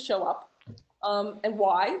possibly show up, and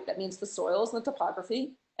why. That means the soils and the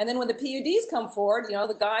topography. And then when the PUDs come forward,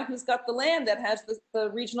 the guy who's got the land that has the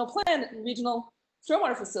regional plan, regional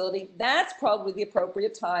stormwater facility, that's probably the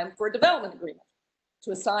appropriate time for a development agreement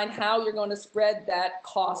to assign how you're going to spread that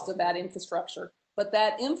cost of that infrastructure. But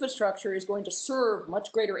that infrastructure is going to serve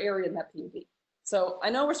much greater area than that PUD. So I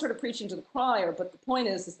know we're sort of preaching to the choir, but the point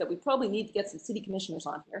is that we probably need to get some city commissioners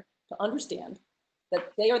on here to understand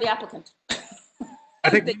that they are the applicant. I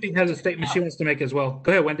think Wendy has a statement she wants to make as well.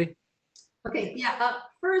 Go ahead, Wendy. Okay, yeah,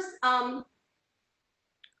 first,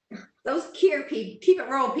 those keep it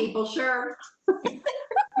rural people, sure. I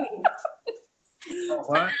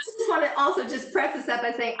just want to also just preface that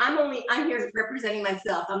by saying I'm here representing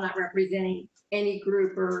myself. I'm not representing any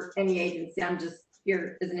group or any agency. I'm just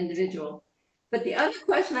here as an individual. But the other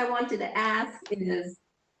question I wanted to ask is,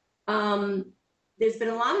 there's been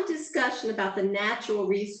a lot of discussion about the natural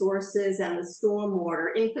resources and the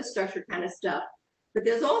stormwater infrastructure kind of stuff. But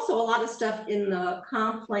there's also a lot of stuff in the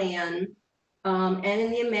comp plan and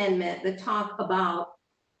in the amendment that talk about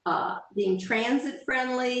being transit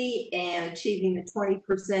friendly and achieving the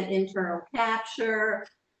 20% internal capture.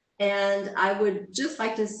 And I would just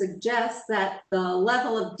like to suggest that the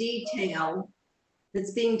level of detail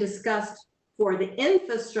that's being discussed for the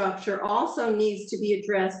infrastructure also needs to be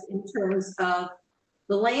addressed in terms of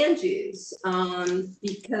the land use.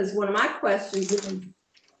 Because one of my questions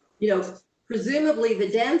is, presumably the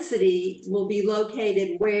density will be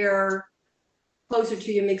located where closer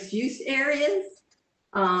to your mixed use areas.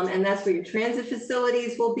 And that's where your transit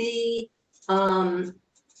facilities will be.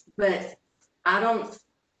 But I don't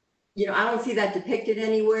see that depicted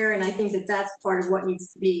anywhere. And I think that that's part of what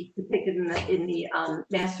needs to be depicted in the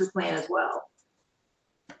master plan as well.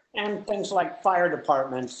 And things like fire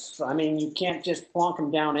departments. I mean, you can't just plonk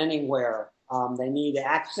them down anywhere. They need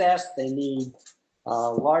access, they need a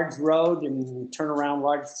large road and turn around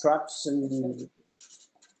large trucks and,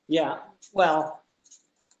 yeah, well,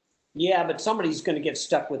 yeah, but somebody's gonna get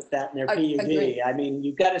stuck with that in their PUD. Agreed. I mean,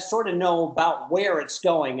 you've got to sort of know about where it's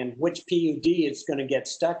going and which PUD it's gonna get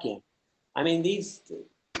stuck in. I mean, this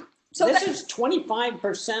is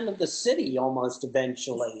 25% of the city almost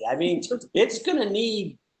eventually. I mean, it's gonna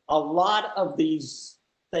need a lot of these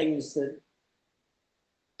things that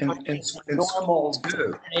And normal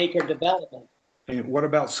too. acre development. And what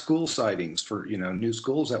about school sightings for, new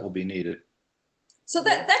schools that will be needed? So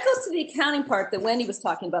that goes to the accounting part that Wendy was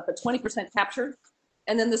talking about, the 20% capture.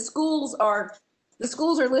 And then the schools are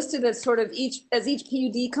listed as sort of each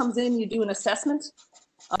PUD comes in, you do an assessment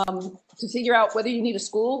to figure out whether you need a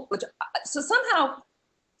school, so somehow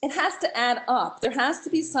it has to add up. There has to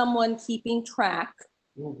be someone keeping track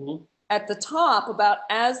at the top about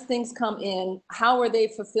as things come in, how are they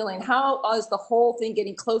fulfilling? How is the whole thing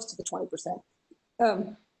getting close to the 20%?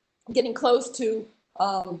 Getting close to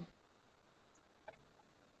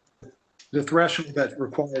The threshold that's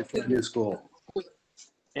required for a new school.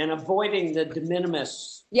 And avoiding the de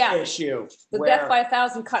minimis issue. The death by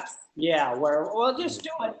 1,000 cuts. Yeah, where we'll just do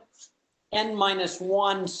it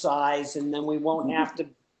N-1 size, and then we won't have to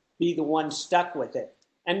be the one stuck with it.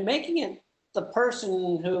 And making it the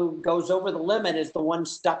person who goes over the limit is the one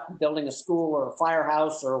stuck building a school or a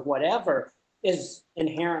firehouse or whatever is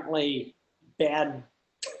inherently bad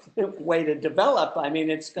way to develop. I mean,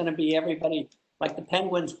 it's going to be everybody like the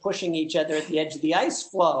penguins pushing each other at the edge of the ice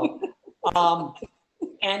flow.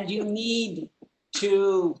 And you need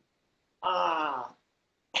to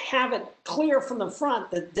have it clear from the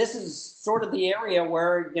front that this is sort of the area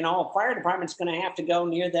where, a fire department's going to have to go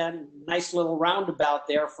near that nice little roundabout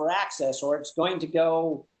there for access, or it's going to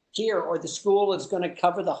go here, or the school is going to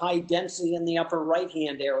cover the high density in the upper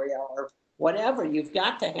right-hand area, or whatever. You've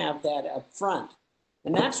got to have that up front.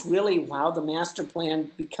 And that's really how the master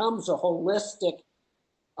plan becomes a holistic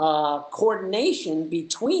coordination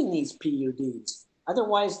between these PUDs.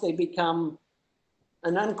 Otherwise, they become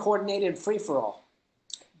an uncoordinated free-for-all.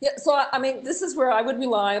 Yeah, so I mean, this is where I would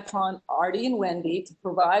rely upon Artie and Wendy to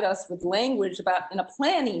provide us with language about in a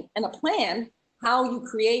plan, how you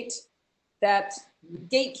create that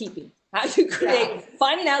gatekeeping, how you create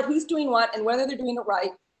finding out who's doing what and whether they're doing it right.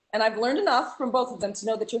 And I've learned enough from both of them to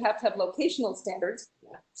know that you have to have locational standards.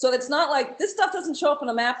 So it's not like this stuff doesn't show up on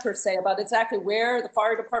a map per se about exactly where the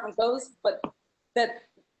fire department goes, but that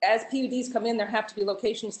as PUDs come in, there have to be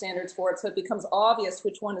location standards for it. So it becomes obvious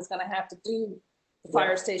which one is going to have to do the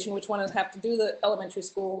fire station, which one is have to do the elementary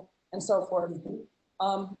school and so forth.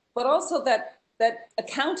 But also that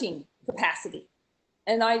accounting capacity.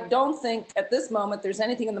 And I don't think at this moment there's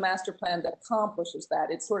anything in the master plan that accomplishes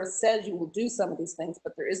that. It sort of says you will do some of these things,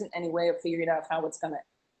 but there isn't any way of figuring out how it's going to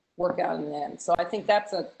work out in the end. So I think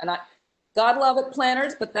that's God love it,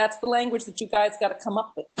 planners, but that's the language that you guys got to come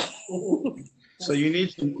up with. So you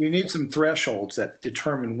need some thresholds that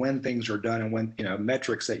determine when things are done and when,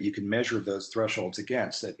 metrics that you can measure those thresholds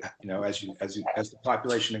against. That, as the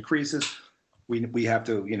population increases, we have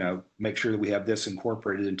to, make sure that we have this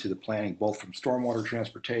incorporated into the planning, both from stormwater,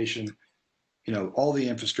 transportation, all the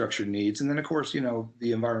infrastructure needs, and then of course, the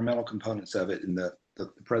environmental components of it and the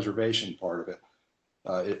preservation part of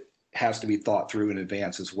it. It has to be thought through in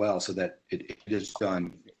advance as well, so that it is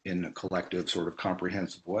done in a collective, sort of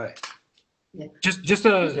comprehensive way. Yeah. Just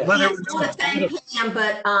a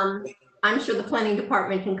but I'm sure the planning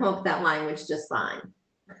department can come up with that language just fine.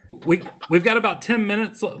 We've got about 10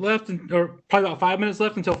 minutes left, or probably about 5 minutes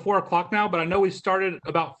left until 4 o'clock now, but I know we started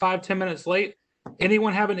about 5-10 minutes late.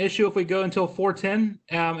 Anyone have an issue if we go until 4:10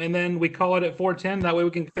 and then we call it at 4:10? That way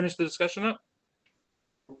we can finish the discussion up.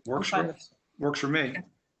 Works for me.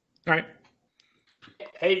 All right.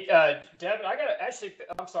 Hey, Devin,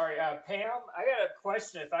 I'm sorry, Pam, I got a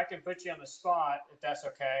question if I can put you on the spot, if that's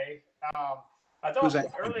okay. I thought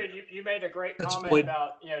earlier you made a great comment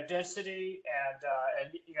about, density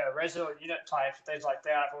and residential unit types, things like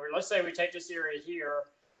that. But let's say we take this area here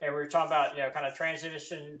and we're talking about, kind of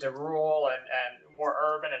transition to rural and more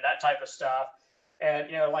urban and that type of stuff.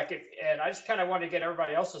 And, and I just kind of want to get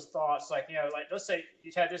everybody else's thoughts. Let's say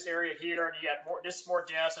you had this area here and you got more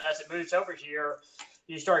dense, and as it moves over here,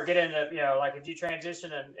 you start getting into, if you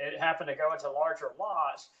transition and it happened to go into larger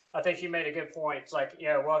lots, I think you made a good point. It's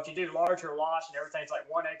if you do larger lots and everything's like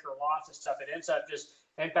 1 acre lots and stuff, it ends up just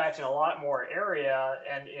impacting a lot more area.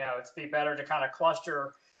 And, it'd be better to kind of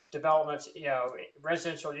cluster developments,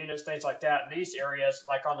 residential units, things like that in these areas,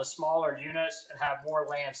 like on the smaller units, and have more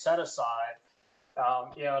land set aside.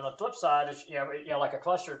 On the flip side, is like a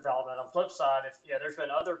cluster development. On the flip side, if there's been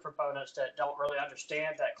other proponents that don't really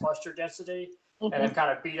understand that cluster density and have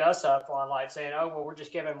kind of beat us up on like saying, oh, well, we're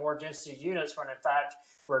just giving more density units when in fact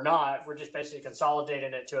we're not. We're just basically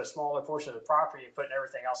consolidating it to a smaller portion of the property and putting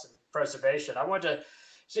everything else in preservation. I wanted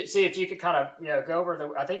to see if you could kind of go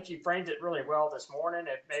over I think you framed it really well this morning,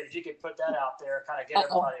 and maybe if you could put that out there, kind of get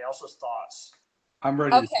everybody else's thoughts. I'm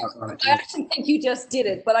ready to talk on it. I actually think you just did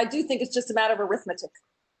it, but I do think it's just a matter of arithmetic,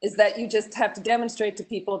 is that you just have to demonstrate to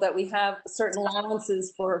people that we have certain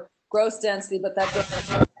allowances for gross density, but that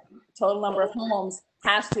the total number of homes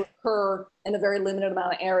has to occur in a very limited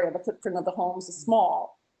amount of area. The footprint of the homes is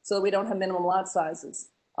small, so that we don't have minimum lot sizes.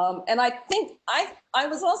 And I think I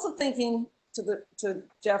was also thinking to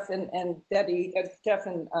Jeff and Debbie, Jeff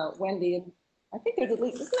and Wendy, and I think there's at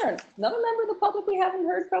least, isn't there another member of the public we haven't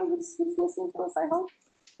heard from who's listening to us, I hope?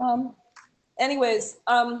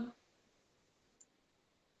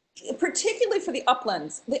 Particularly for the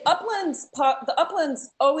uplands. The uplands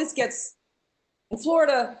always gets, in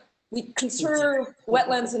Florida, we conserve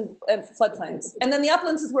wetlands and floodplains. And then the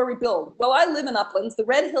uplands is where we build. Well, I live in uplands. The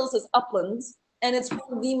Red Hills is uplands, and it's one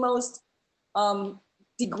of the most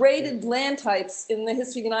degraded land types in the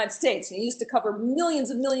history of the United States. And it used to cover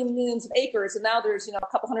millions of acres, and now there's a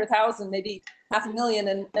couple 100,000, maybe 500,000,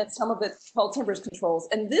 and some of it called timbers controls.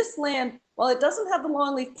 And this land, while it doesn't have the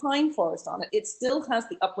longleaf pine forest on it, it still has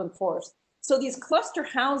the upland forest. So these cluster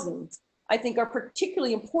housings, I think, are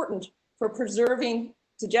particularly important for preserving,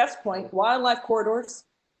 to Jeff's point, wildlife corridors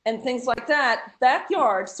and things like that.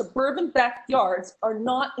 Backyards, suburban backyards, are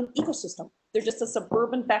not an ecosystem. They're just a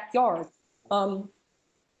suburban backyard. So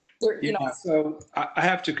I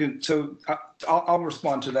have to, I'll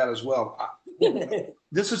respond to that as well.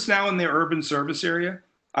 This is now in the urban service area.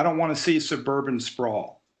 I don't want to see suburban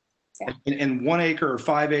sprawl. And 1 acre or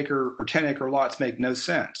 5 acre or 10 acre lots make no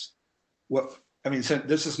sense.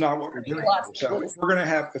 This is not what we're doing. So if we're going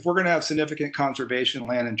to have significant conservation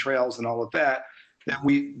land and trails and all of that,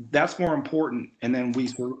 that's more important. And then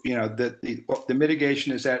the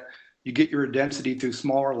mitigation is that you get your density through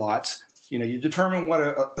smaller lots. You determine what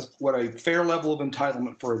a fair level of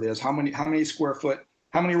entitlement for it is. How many square foot,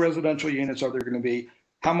 how many residential units are there going to be?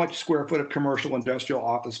 How much square foot of commercial industrial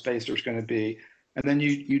office space there's going to be? And then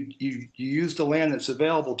you use the land that's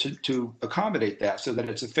available to accommodate that, so that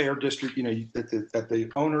it's a fair district. That the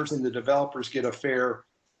owners and the developers get a fair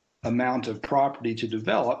amount of property to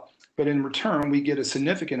develop, but in return we get a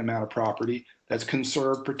significant amount of property that's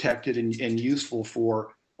conserved, protected, and useful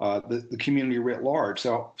for the community writ large.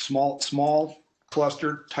 So small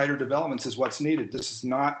clustered, tighter developments is what's needed. This is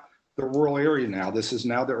not the rural area now. This is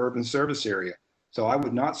now the urban service area. So I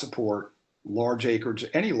would not support large acreage,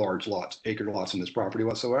 any large acre lots in this property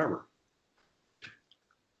whatsoever.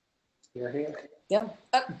 Yeah.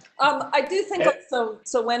 I do think so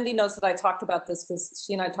Wendy knows that I talked about this because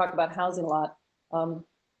she and I talk about housing a lot.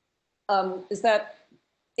 Is that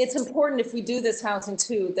it's important, if we do this housing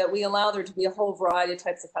too, that we allow there to be a whole variety of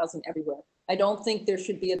types of housing everywhere. I don't think there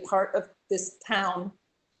should be a part of this town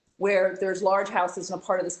where there's large houses and a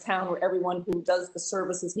part of this town where everyone who does the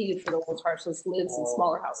services needed for the large houses lives in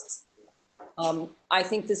smaller houses. I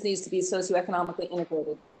think this needs to be socioeconomically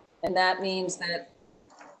integrated. And that means that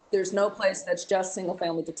there's no place that's just single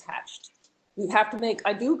family detached. We have to make,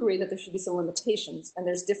 I do agree that there should be some limitations, and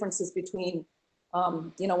there's differences between,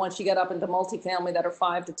 once you get up into multifamily that are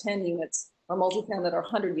 5 to 10 units, or multifamily that are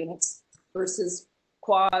 100 units, versus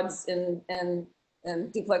quads and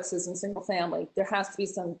duplexes and single family. There has to be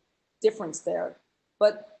some difference there.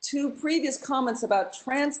 But to previous comments about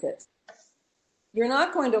transit, you're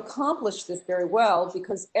not going to accomplish this very well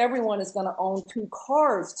because everyone is going to own 2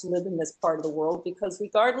 cars to live in this part of the world, because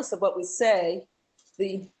regardless of what we say,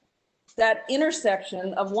 that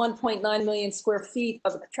intersection of 1.9 million square feet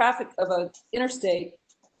of traffic of an interstate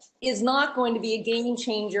is not going to be a game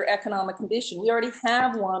changer economic condition. We already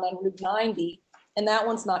have one on Route 90, and that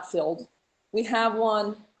one's not filled. We have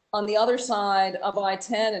one on the other side of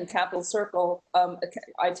I-10 and Capitol Circle,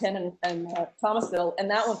 I-10 and Thomasville,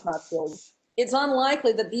 and that one's not filled. It's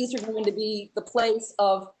unlikely that these are going to be the place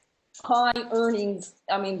of high earnings.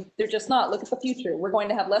 I mean, they're just not. Look at the future. We're going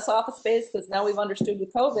to have less office space because now we've understood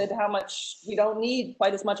with COVID how much we don't need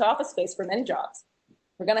quite as much office space for many jobs.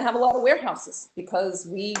 We're going to have a lot of warehouses because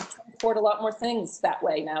we transport a lot more things that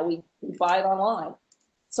way now. We buy it online.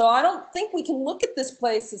 So I don't think we can look at this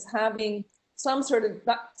place as having some sort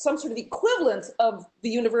of equivalent of the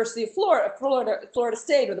University of Florida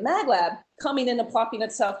State or the Mag Lab coming in and plopping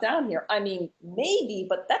itself down here. I mean, maybe,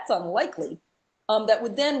 but that's unlikely. That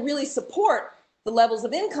would then really support the levels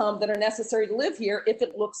of income that are necessary to live here if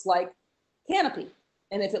it looks like canopy.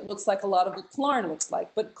 And if it looks like a lot of what Klarn looks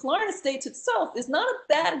like. But Klarn Estates itself is not a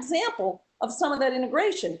bad example of some of that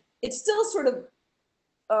integration. It's still sort of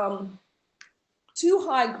too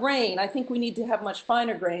high grain. I think we need to have much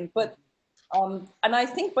finer grain. But and I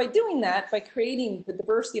think by doing that, by creating the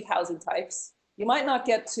diversity of housing types, you might not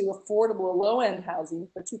get to affordable or low-end housing,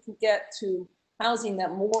 but you can get to housing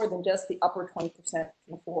that more than just the upper 20% can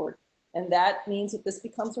afford. And that means that this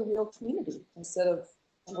becomes a real community instead of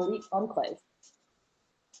an elite enclave.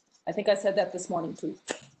 I think I said that this morning too.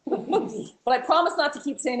 But I promise not to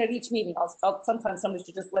keep saying it at each meeting. Sometimes somebody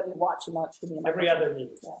should just let me watch and not give me Every other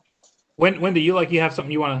meeting. Yeah. Wendy, you have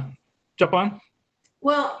something you want to jump on?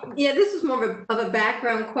 Well, yeah, this is more of a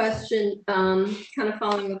background question, kind of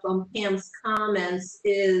following up on Pam's comments,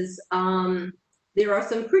 is there are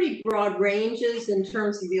some pretty broad ranges in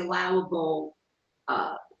terms of the allowable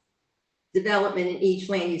development in each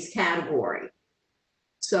land use category.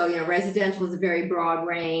 So, residential is a very broad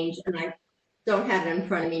range, and I don't have it in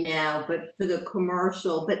front of me now, but for the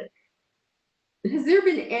commercial, but has there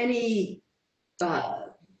been any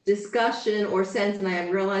discussion or sense, and I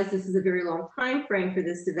realize this is a very long time frame for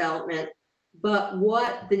this development, but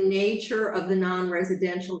what the nature of the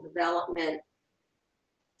non-residential development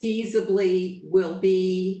feasibly will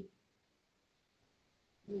be?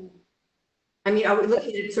 I mean, are we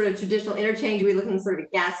looking at sort of traditional interchange? Are we looking sort of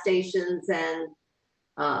at gas stations and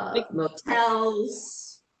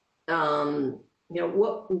motels?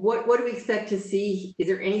 What do we expect to see? Is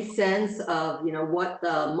there any sense of, what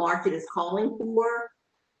the market is calling for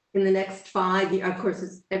in the next 5 years? Of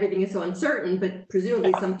course, everything is so uncertain, but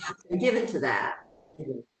presumably something's been given to that.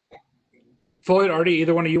 Floyd, Artie,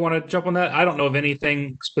 either one of you want to jump on that? I don't know of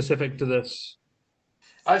anything specific to this.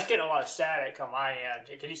 I was getting a lot of static on my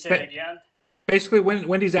end. Can you say it again? Basically,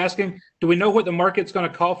 Wendy's asking, do we know what the market's going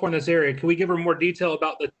to call for in this area? Can we give her more detail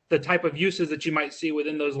about the type of uses that you might see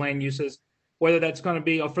within those land uses? Whether that's going to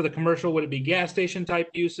be for the commercial, would it be gas station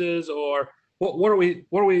type uses, or what are we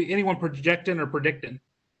anyone projecting or predicting?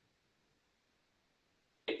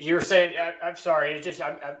 You're saying, I'm sorry, it's just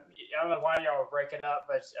I don't know why y'all were breaking up,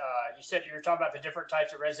 but you said you were talking about the different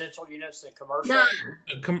types of residential units and commercial.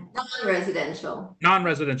 Non-residential.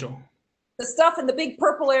 Non-residential. The stuff in the big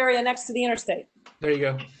purple area next to the interstate. There you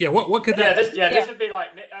go. Yeah, what could that? This would be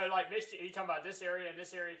like mixed. Are you talking about this area and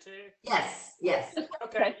this area too? Yes.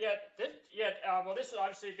 Okay. Well, this would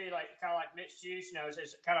obviously be like kind of like mixed use.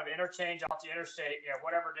 It's kind of interchange off the interstate.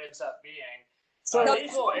 Whatever it ends up being. So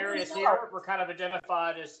these little areas here were kind of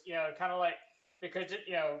identified as kind of like, because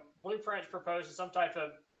Blueprint's proposing some type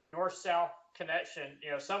of north-south connection.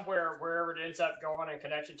 Somewhere wherever it ends up going in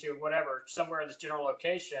connection to whatever, somewhere in this general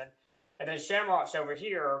location. And then Shamrock's over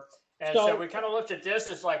here. And so we kind of looked at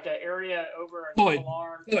this as like the area over in Welaunee,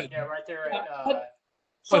 right there at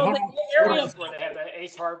so the area where they have the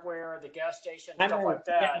Ace Hardware, the gas station, stuff like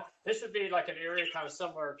that. Yeah. This would be like an area kind of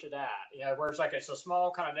similar to that, where it's a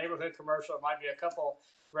small kind of neighborhood commercial. It might be a couple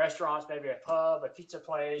restaurants, maybe a pub, a pizza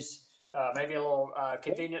place, maybe a little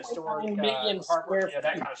convenience store, hardware,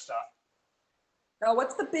 that kind of stuff. Now,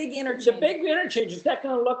 what's the big interchange? The big interchange, is that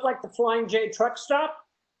going to look like the Flying J truck stop?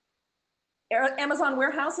 Amazon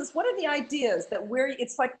warehouses, what are the ideas that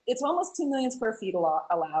it's almost 2 million square feet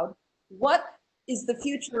allowed. What is the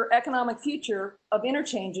economic future of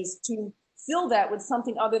interchanges to fill that with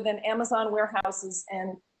something other than Amazon warehouses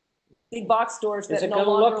and big box stores that no longer work? Is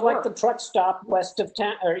it going to look like the truck stop west of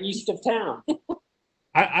town or east of town?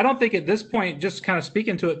 I don't think at this point, just kind of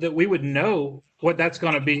speaking to it, that we would know what that's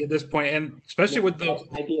going to be at this point, and especially with the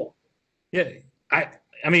idea. Yeah, I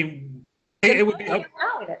mean, it would be.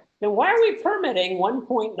 Then why are we permitting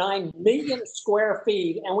 1.9 million square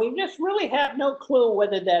feet, and we just really have no clue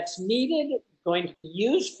whether that's needed, going to be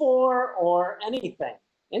used for, or anything?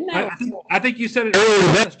 I think you said it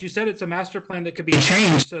earlier best. You said it's a master plan that could be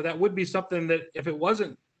changed, so that would be something that if it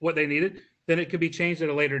wasn't what they needed, then it could be changed at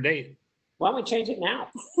a later date. Why don't we change it now?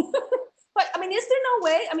 But I mean, is there no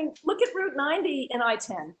way? I mean, look at Route 90 and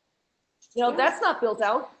I-10. That's not built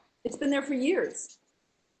out. It's been there for years.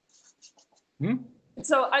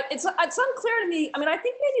 So it's unclear to me. I mean, I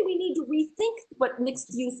think maybe we need to rethink what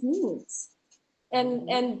mixed use means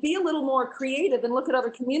and be a little more creative and look at other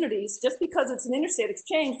communities. Just because it's an interstate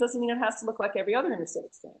exchange doesn't mean it has to look like every other interstate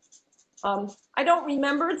exchange. I don't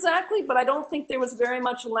remember exactly, but I don't think there was very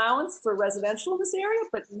much allowance for residential in this area,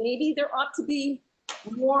 but maybe there ought to be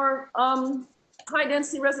more high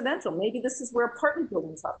density residential. Maybe this is where apartment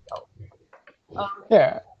buildings ought to go.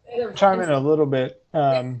 Chime in a little bit.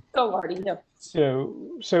 Go, Artie. Yeah.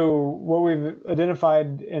 So what we've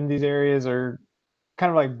identified in these areas are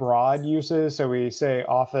kind of like broad uses. So we say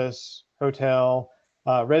office, hotel,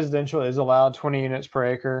 Residential is allowed 20 units per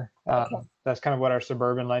acre. Okay. That's kind of what our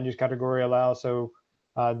suburban land use category allows. So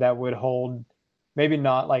that would hold maybe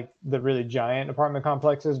not like the really giant apartment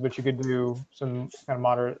complexes, but you could do some kind of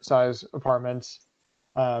moderate size apartments.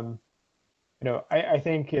 I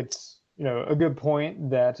think it's, a good point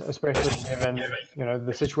that, especially given,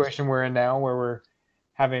 the situation we're in now where we're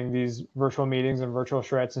having these virtual meetings and virtual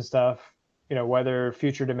shreds and stuff, whether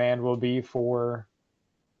future demand will be for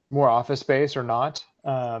more office space or not.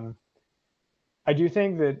 I do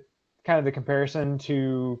think that kind of the comparison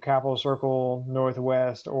to Capitol Circle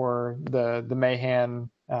Northwest or the Mahan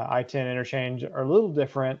I-10 interchange are a little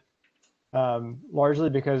different, largely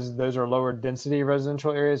because those are lower density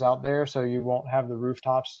residential areas out there, so you won't have the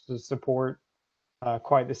rooftops to support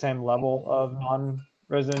quite the same level of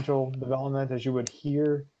non-residential development as you would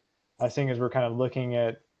here, seeing as we're kind of looking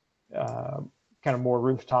at kind of more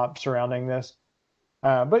rooftop surrounding this.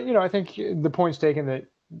 But I think the point's taken that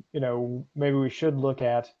maybe we should look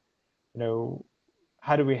at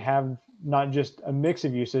how do we have not just a mix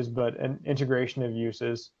of uses but an integration of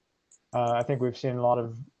uses. I think we've seen a lot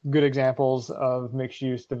of good examples of mixed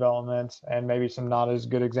use development and maybe some not as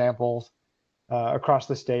good examples across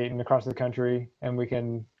the state and across the country, and we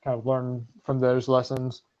can kind of learn from those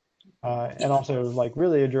lessons and also like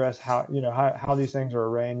really address how how these things are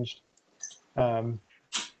arranged.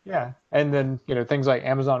 Yeah, and then things like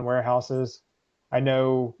Amazon warehouses. I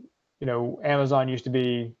know Amazon used to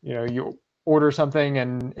be you order something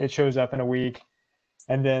and it shows up in a week,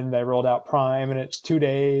 and then they rolled out Prime and it's 2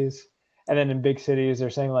 days, and then in big cities they're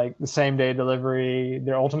saying like the same day delivery.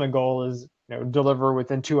 Their ultimate goal is deliver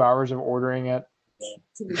within 2 hours of ordering it.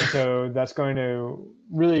 So that's going to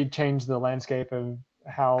really change the landscape of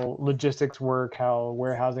how logistics work, how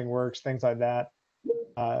warehousing works, things like that.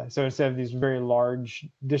 So instead of these very large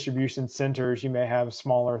distribution centers, you may have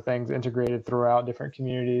smaller things integrated throughout different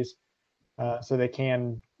communities, so they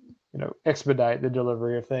can, expedite the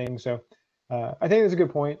delivery of things. So I think that's a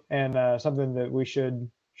good point and something that we should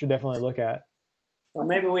definitely look at. Well,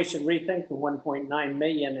 maybe we should rethink the 1.9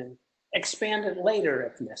 million and expand it later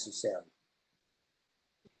if necessary.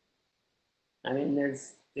 I mean,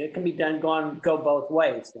 it can be done, go both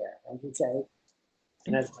ways there, as you say.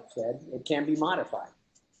 And as I said, it can be modified.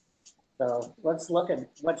 So let's look at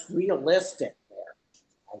what's realistic there,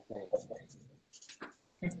 I think.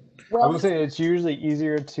 I will say it's usually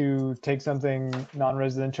easier to take something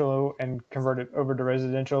non-residential and convert it over to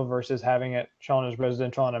residential versus having it shown as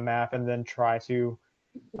residential on a map and then try to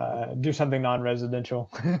do something non-residential.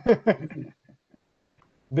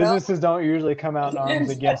 Businesses don't usually come out in arms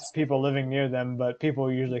against people living near them, but people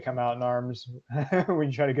usually come out in arms when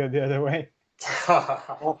you try to go the other way.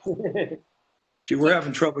 Gee, we're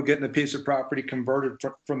having trouble getting a piece of property converted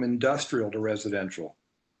from industrial to residential.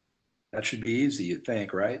 That should be easy, you'd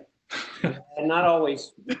think, right? And not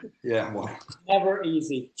always. Yeah, well. Never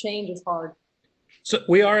easy. Change is hard. So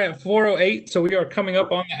we are at 4:08, so we are coming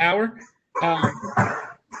up on the hour.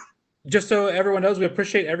 Just so everyone knows, we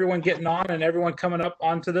appreciate everyone getting on and everyone coming up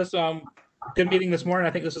onto this good meeting this morning.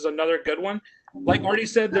 I think this is another good one. Like Artie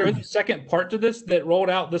said, there is a second part to this that rolled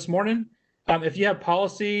out this morning. If you have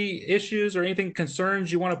policy issues or anything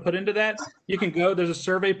concerns you want to put into that, you can go. There's a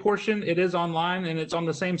survey portion. It is online and it's on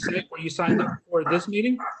the same site where you signed up for this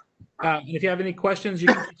meeting. And if you have any questions, you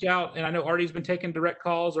can reach out. And I know Artie's been taking direct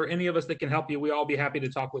calls, or any of us that can help you. We all be happy to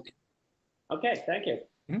talk with you. Okay, thank you.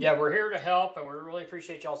 Yeah, we're here to help, and we really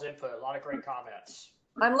appreciate y'all's input. A lot of great comments.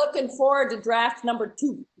 I'm looking forward to draft number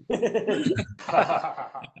 2. Hey,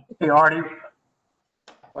 Artie.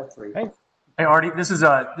 What three? Hey, Artie. This is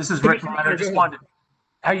Rick Miner.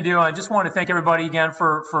 How you doing? I just want to thank everybody again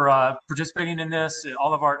for participating in this.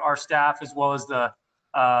 All of our staff, as well as the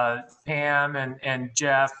Pam and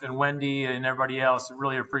Jeff and Wendy and everybody else.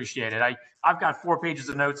 Really appreciate it. I've got 4 pages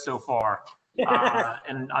of notes so far,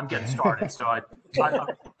 and I'm getting started. So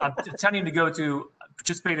I'm intending to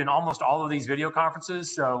participate in almost all of these video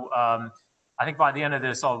conferences. So I think by the end of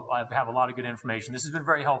this, I'll have a lot of good information. This has been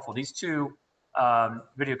very helpful. These 2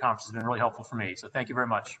 video conferences have been really helpful for me. So thank you very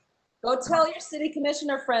much. Go tell your city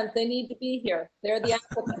commissioner friends they need to be here. They're the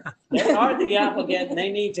applicants. They are the applicant, and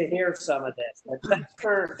they need to hear some of this. That's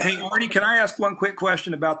for... Hey, Artie, can I ask one quick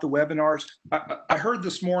question about the webinars? I heard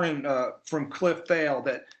this morning from Cliff Thale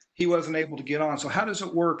that he wasn't able to get on. So how does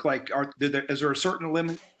it work? Like, is there a certain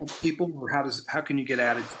limit of people, or how can you get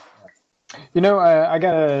added? I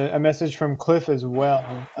got a message from Cliff as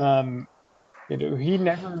well. He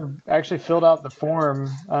never actually filled out the form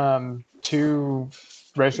to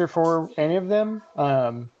register for any of them.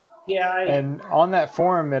 And on that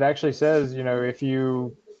form, it actually says, if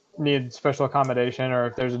you need special accommodation or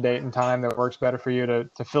if there's a date and time that works better for you to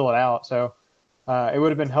fill it out. So it would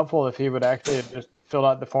have been helpful if he would actually have just filled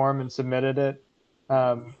out the form and submitted it.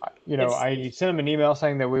 You know, I sent him an email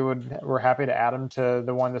saying that we're happy to add him to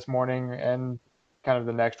the one this morning and kind of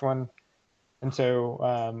the next one. And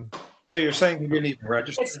so You're saying you didn't even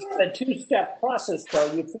register? It's not a two-step process,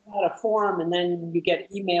 though. You fill out a form and then you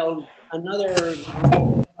get emailed another,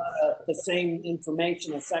 the same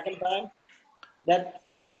information a second time. That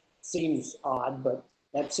seems odd, but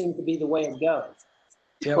that seems to be the way it goes.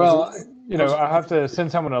 Yeah, well, you know, I have to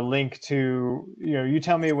send someone a link to, you know, you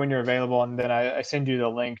tell me when you're available and then I send you the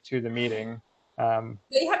link to the meeting.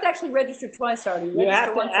 You have to actually register twice already. You have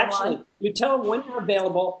Register to once actually, online. you tell them when you're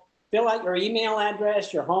available, fill out your email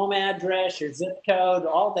address, your home address, your zip code,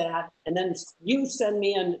 all that, and then you send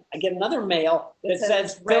me I get another mail that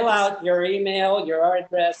says fill out your email, your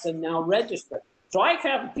address, and now register. So I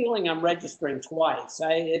have a feeling I'm registering twice.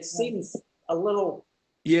 It seems a little.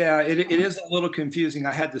 Yeah, it is a little confusing.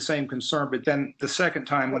 I had the same concern, but then the second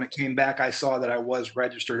time when it came back, I saw that I was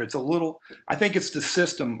registered. It's a little, I think it's the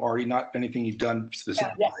system, Artie, not anything you've done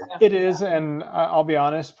specifically. It is, and I'll be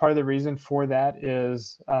honest, part of the reason for that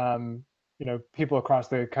is, you know, people across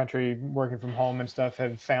the country working from home and stuff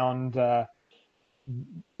have found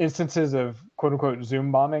instances of quote unquote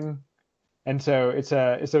Zoom bombing. And so it's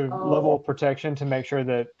a level of protection to make sure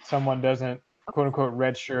that someone doesn't quote unquote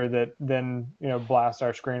register that then, you know, blast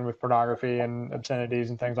our screen with pornography and obscenities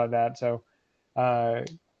and things like that. So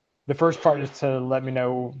the first part is to let me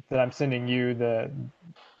know that I'm sending you the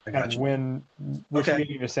kind of which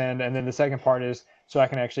meeting to send, and then the second part is so I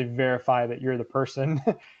can actually verify that you're the person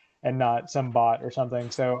and not some bot or something.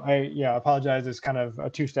 So I apologize. It's kind of a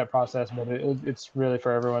two-step process, but it's really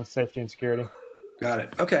for everyone's safety and security. Got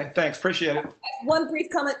it. Okay, thanks. Appreciate it. One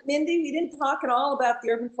brief comment, Mindy, we didn't talk at all about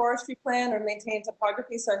the urban forestry plan or maintained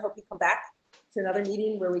topography, so I hope you come back to another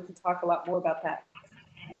meeting where we can talk a lot more about that.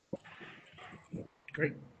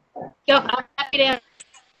 Great. Yep, I'm happy to.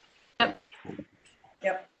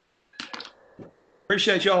 Yep.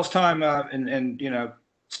 Appreciate y'all's time and you know,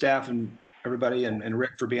 staff and everybody and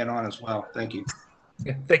Rick for being on as well. Thank you.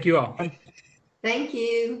 Yeah, thank you all. Thank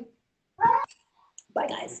you. Bye,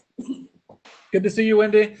 guys. Good to see you,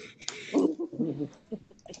 Wendy.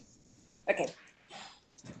 Okay.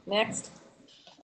 Next.